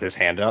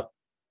hand up.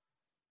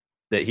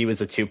 That he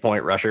was a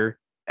 2-point rusher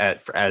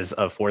as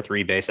a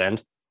 4-3 base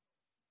end.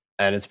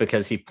 And it's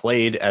because he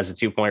played as a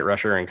 2-point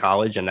rusher in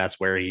college, and that's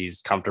where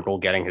he's comfortable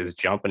getting his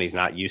jump, and he's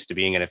not used to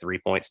being in a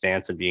 3-point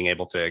stance and being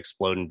able to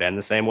explode and bend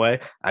the same way.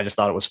 I just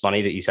thought it was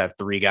funny that you have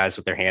 3 guys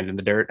with their hand in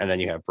the dirt, and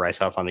then you have Bryce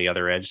Huff on the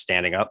other edge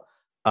standing up.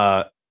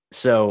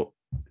 So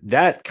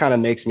that kind of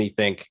makes me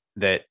think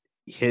that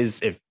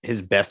his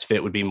best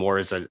fit would be more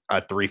as a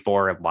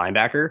 3-4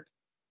 linebacker.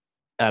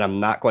 And I'm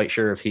not quite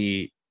sure if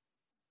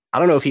I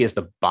don't know if he has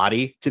the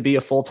body to be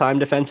a full-time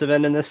defensive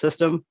end in this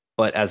system,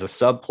 but as a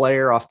sub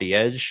player off the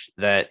edge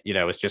that,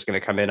 is just going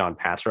to come in on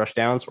pass rush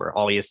downs where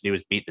all he has to do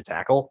is beat the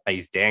tackle,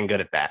 he's dang good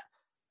at that.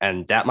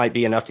 And that might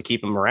be enough to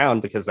keep him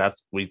around, because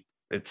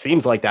it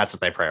seems like that's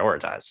what they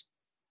prioritize.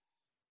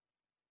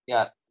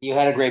 Yeah, you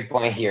had a great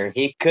point here.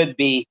 He could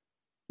be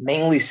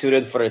mainly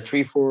suited for a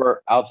 3-4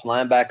 outs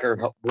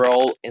linebacker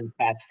role in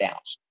pass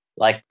downs,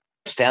 like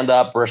stand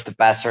up, rush the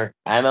passer.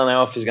 I don't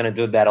know if he's going to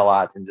do that a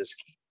lot in this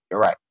game.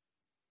 You're right.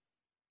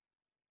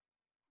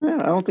 Yeah,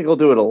 I don't think he'll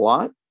do it a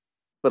lot,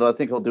 but I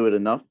think he'll do it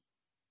enough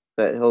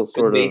that he'll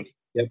sort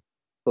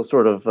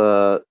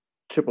of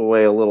chip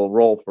away a little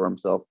role for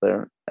himself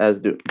there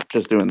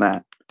just doing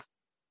that.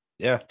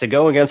 Yeah, to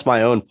go against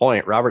my own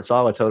point, Robert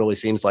Saleh totally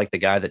seems like the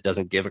guy that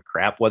doesn't give a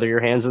crap whether your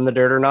hand's in the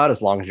dirt or not,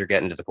 as long as you're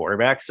getting to the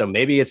quarterback. So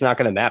maybe it's not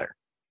going to matter.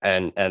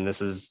 And this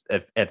is,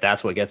 if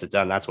that's what gets it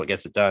done, that's what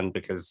gets it done.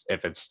 Because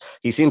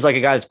he seems like a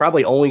guy that's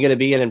probably only going to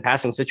be in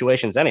passing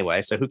situations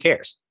anyway. So who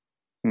cares?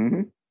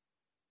 Mm-hmm.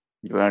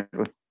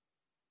 Exactly.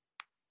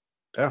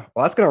 Yeah,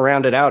 well, that's going to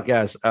round it out,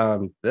 guys.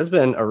 This has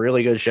been a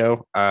really good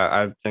show.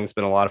 I think it's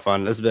been a lot of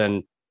fun. This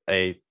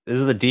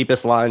is the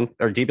deepest line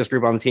or deepest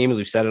group on the team, as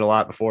we've said it a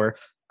lot before.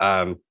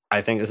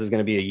 I think this is going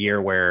to be a year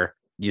where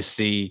you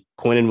see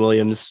Quinnen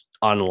Williams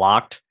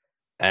unlocked,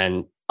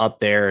 and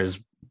up there is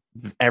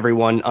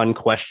everyone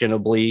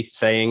unquestionably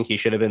saying he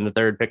should have been the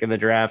 3rd pick in the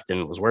draft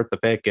and was worth the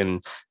pick,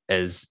 and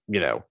is,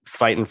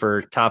 fighting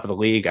for top of the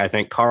league. I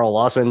think Carl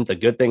Lawson, the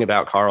good thing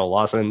about Carl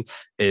Lawson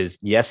is,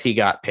 yes, he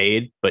got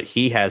paid, but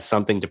he has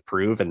something to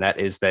prove, and that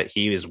is that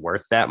he is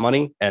worth that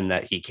money and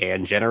that he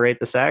can generate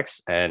the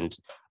sacks. And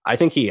I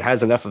think he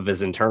has enough of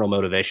his internal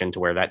motivation to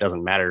where that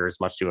doesn't matter as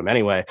much to him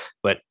anyway.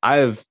 But I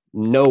have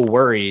no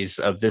worries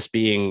of this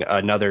being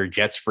another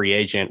Jets free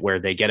agent where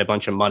they get a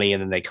bunch of money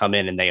and then they come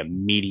in and they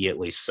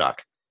immediately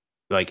suck.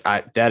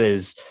 I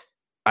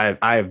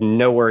have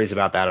no worries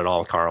about that at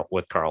all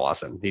with Carl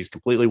Lawson. He's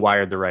completely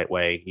wired the right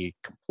way. He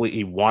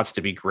completely wants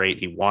to be great.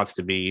 He wants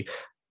to be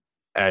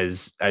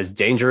as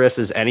dangerous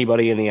as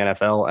anybody in the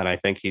NFL. And I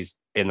think he's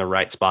in the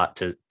right spot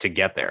to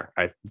get there.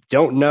 I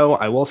don't know.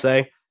 I will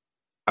say,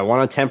 I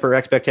want to temper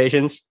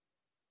expectations,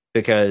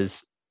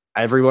 because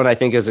everyone, I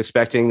think, is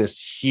expecting this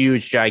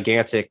huge,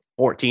 gigantic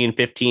 14,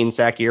 15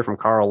 sack year from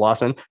Carl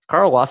Lawson. If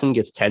Carl Lawson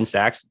gets 10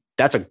 sacks,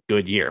 that's a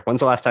good year. When's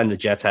the last time the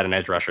Jets had an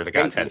edge rusher that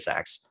got 10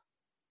 sacks?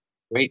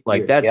 Great.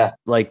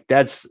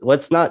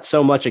 Let's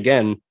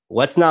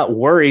not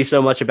worry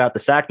so much about the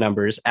sack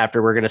numbers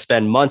after we're going to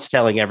spend months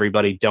telling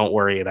everybody, don't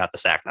worry about the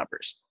sack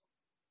numbers.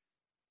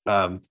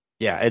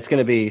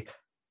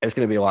 It's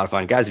going to be a lot of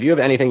fun, guys. If you have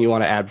anything you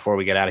want to add before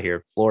we get out of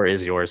here, floor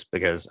is yours,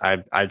 because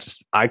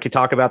I could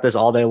talk about this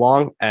all day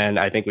long, and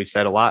I think we've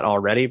said a lot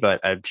already, but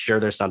I'm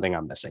sure there's something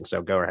I'm missing.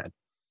 So go ahead.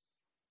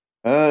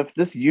 If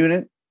this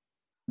unit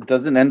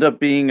doesn't end up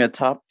being a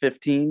top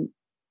 15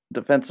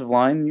 defensive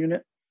line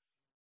unit,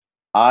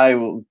 I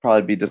will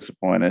probably be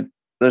disappointed.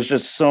 There's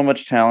just so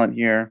much talent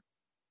here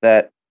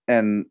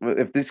and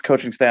if this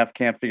coaching staff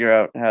can't figure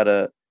out how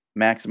to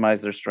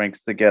maximize their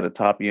strengths to get a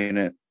top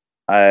unit,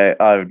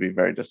 I would be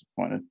very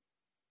disappointed.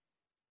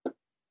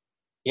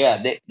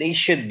 Yeah, they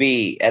should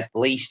be at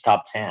least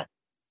top 10,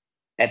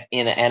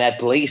 and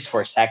at least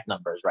for sack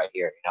numbers right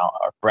here.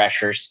 Our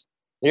pressures,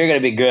 they're going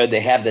to be good.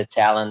 They have the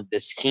talent. The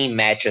scheme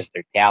matches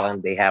their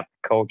talent. They have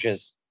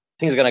coaches.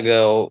 Things are going to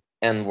go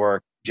and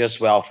work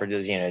just well for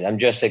this unit. I'm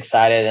just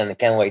excited, and I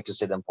can't wait to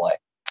see them play.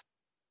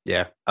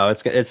 Yeah. Oh,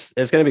 it's going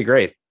to be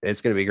great.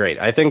 It's going to be great.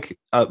 I think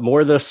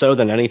more so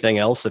than anything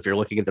else, if you're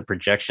looking at the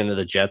projection of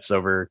the Jets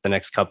over the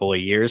next couple of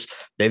years,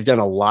 they've done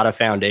a lot of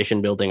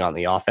foundation building on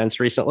the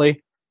offense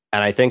recently.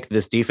 And I think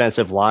this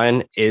defensive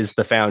line is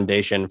the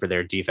foundation for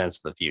their defense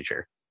of the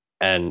future.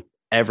 And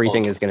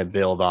everything is going to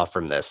build off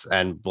from this.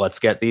 And let's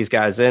get these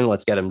guys in.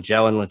 Let's get them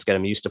gelling. Let's get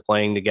them used to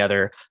playing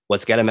together.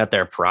 Let's get them at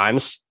their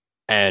primes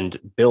and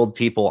build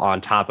people on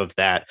top of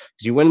that.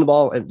 Because you win the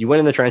ball, you win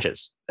in the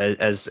trenches.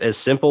 As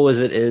simple as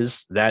it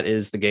is, that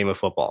is the game of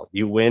football.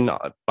 You win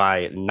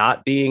by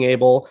not being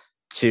able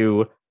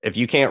to, if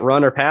you can't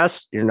run or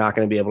pass, you're not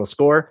going to be able to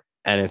score.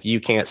 And if you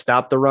can't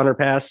stop the run or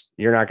pass,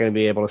 you're not going to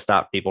be able to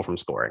stop people from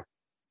scoring.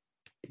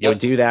 You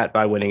do that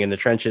by winning in the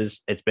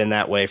trenches. It's been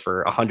that way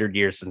for 100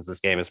 years since this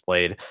game is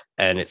played.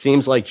 And it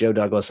seems like Joe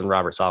Douglas and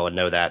Robert Saleh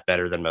know that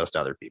better than most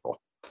other people.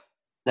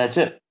 That's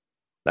it.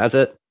 That's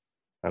it.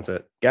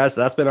 Guys,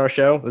 that's been our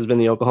show. This has been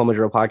the Oklahoma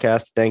Drill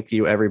Podcast. Thank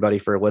you, everybody,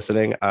 for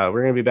listening. We're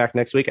going to be back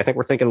next week. I think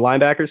we're thinking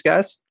linebackers,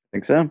 guys. I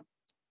think so.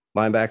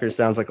 Linebackers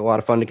sounds like a lot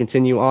of fun to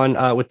continue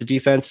on with the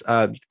defense.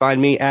 You can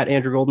find me at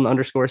Andrew Golden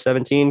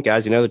 _17.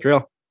 Guys, you know the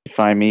drill.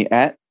 Find me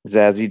at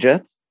Zazzy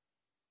Jets.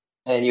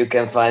 And you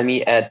can find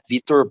me at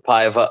Vitor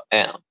Paiva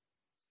M.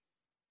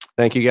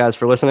 Thank you guys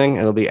for listening.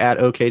 It'll be at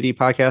OKD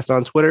Podcast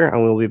on Twitter,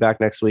 and we'll be back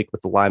next week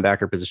with the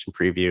linebacker position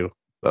preview.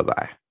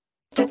 Bye-bye.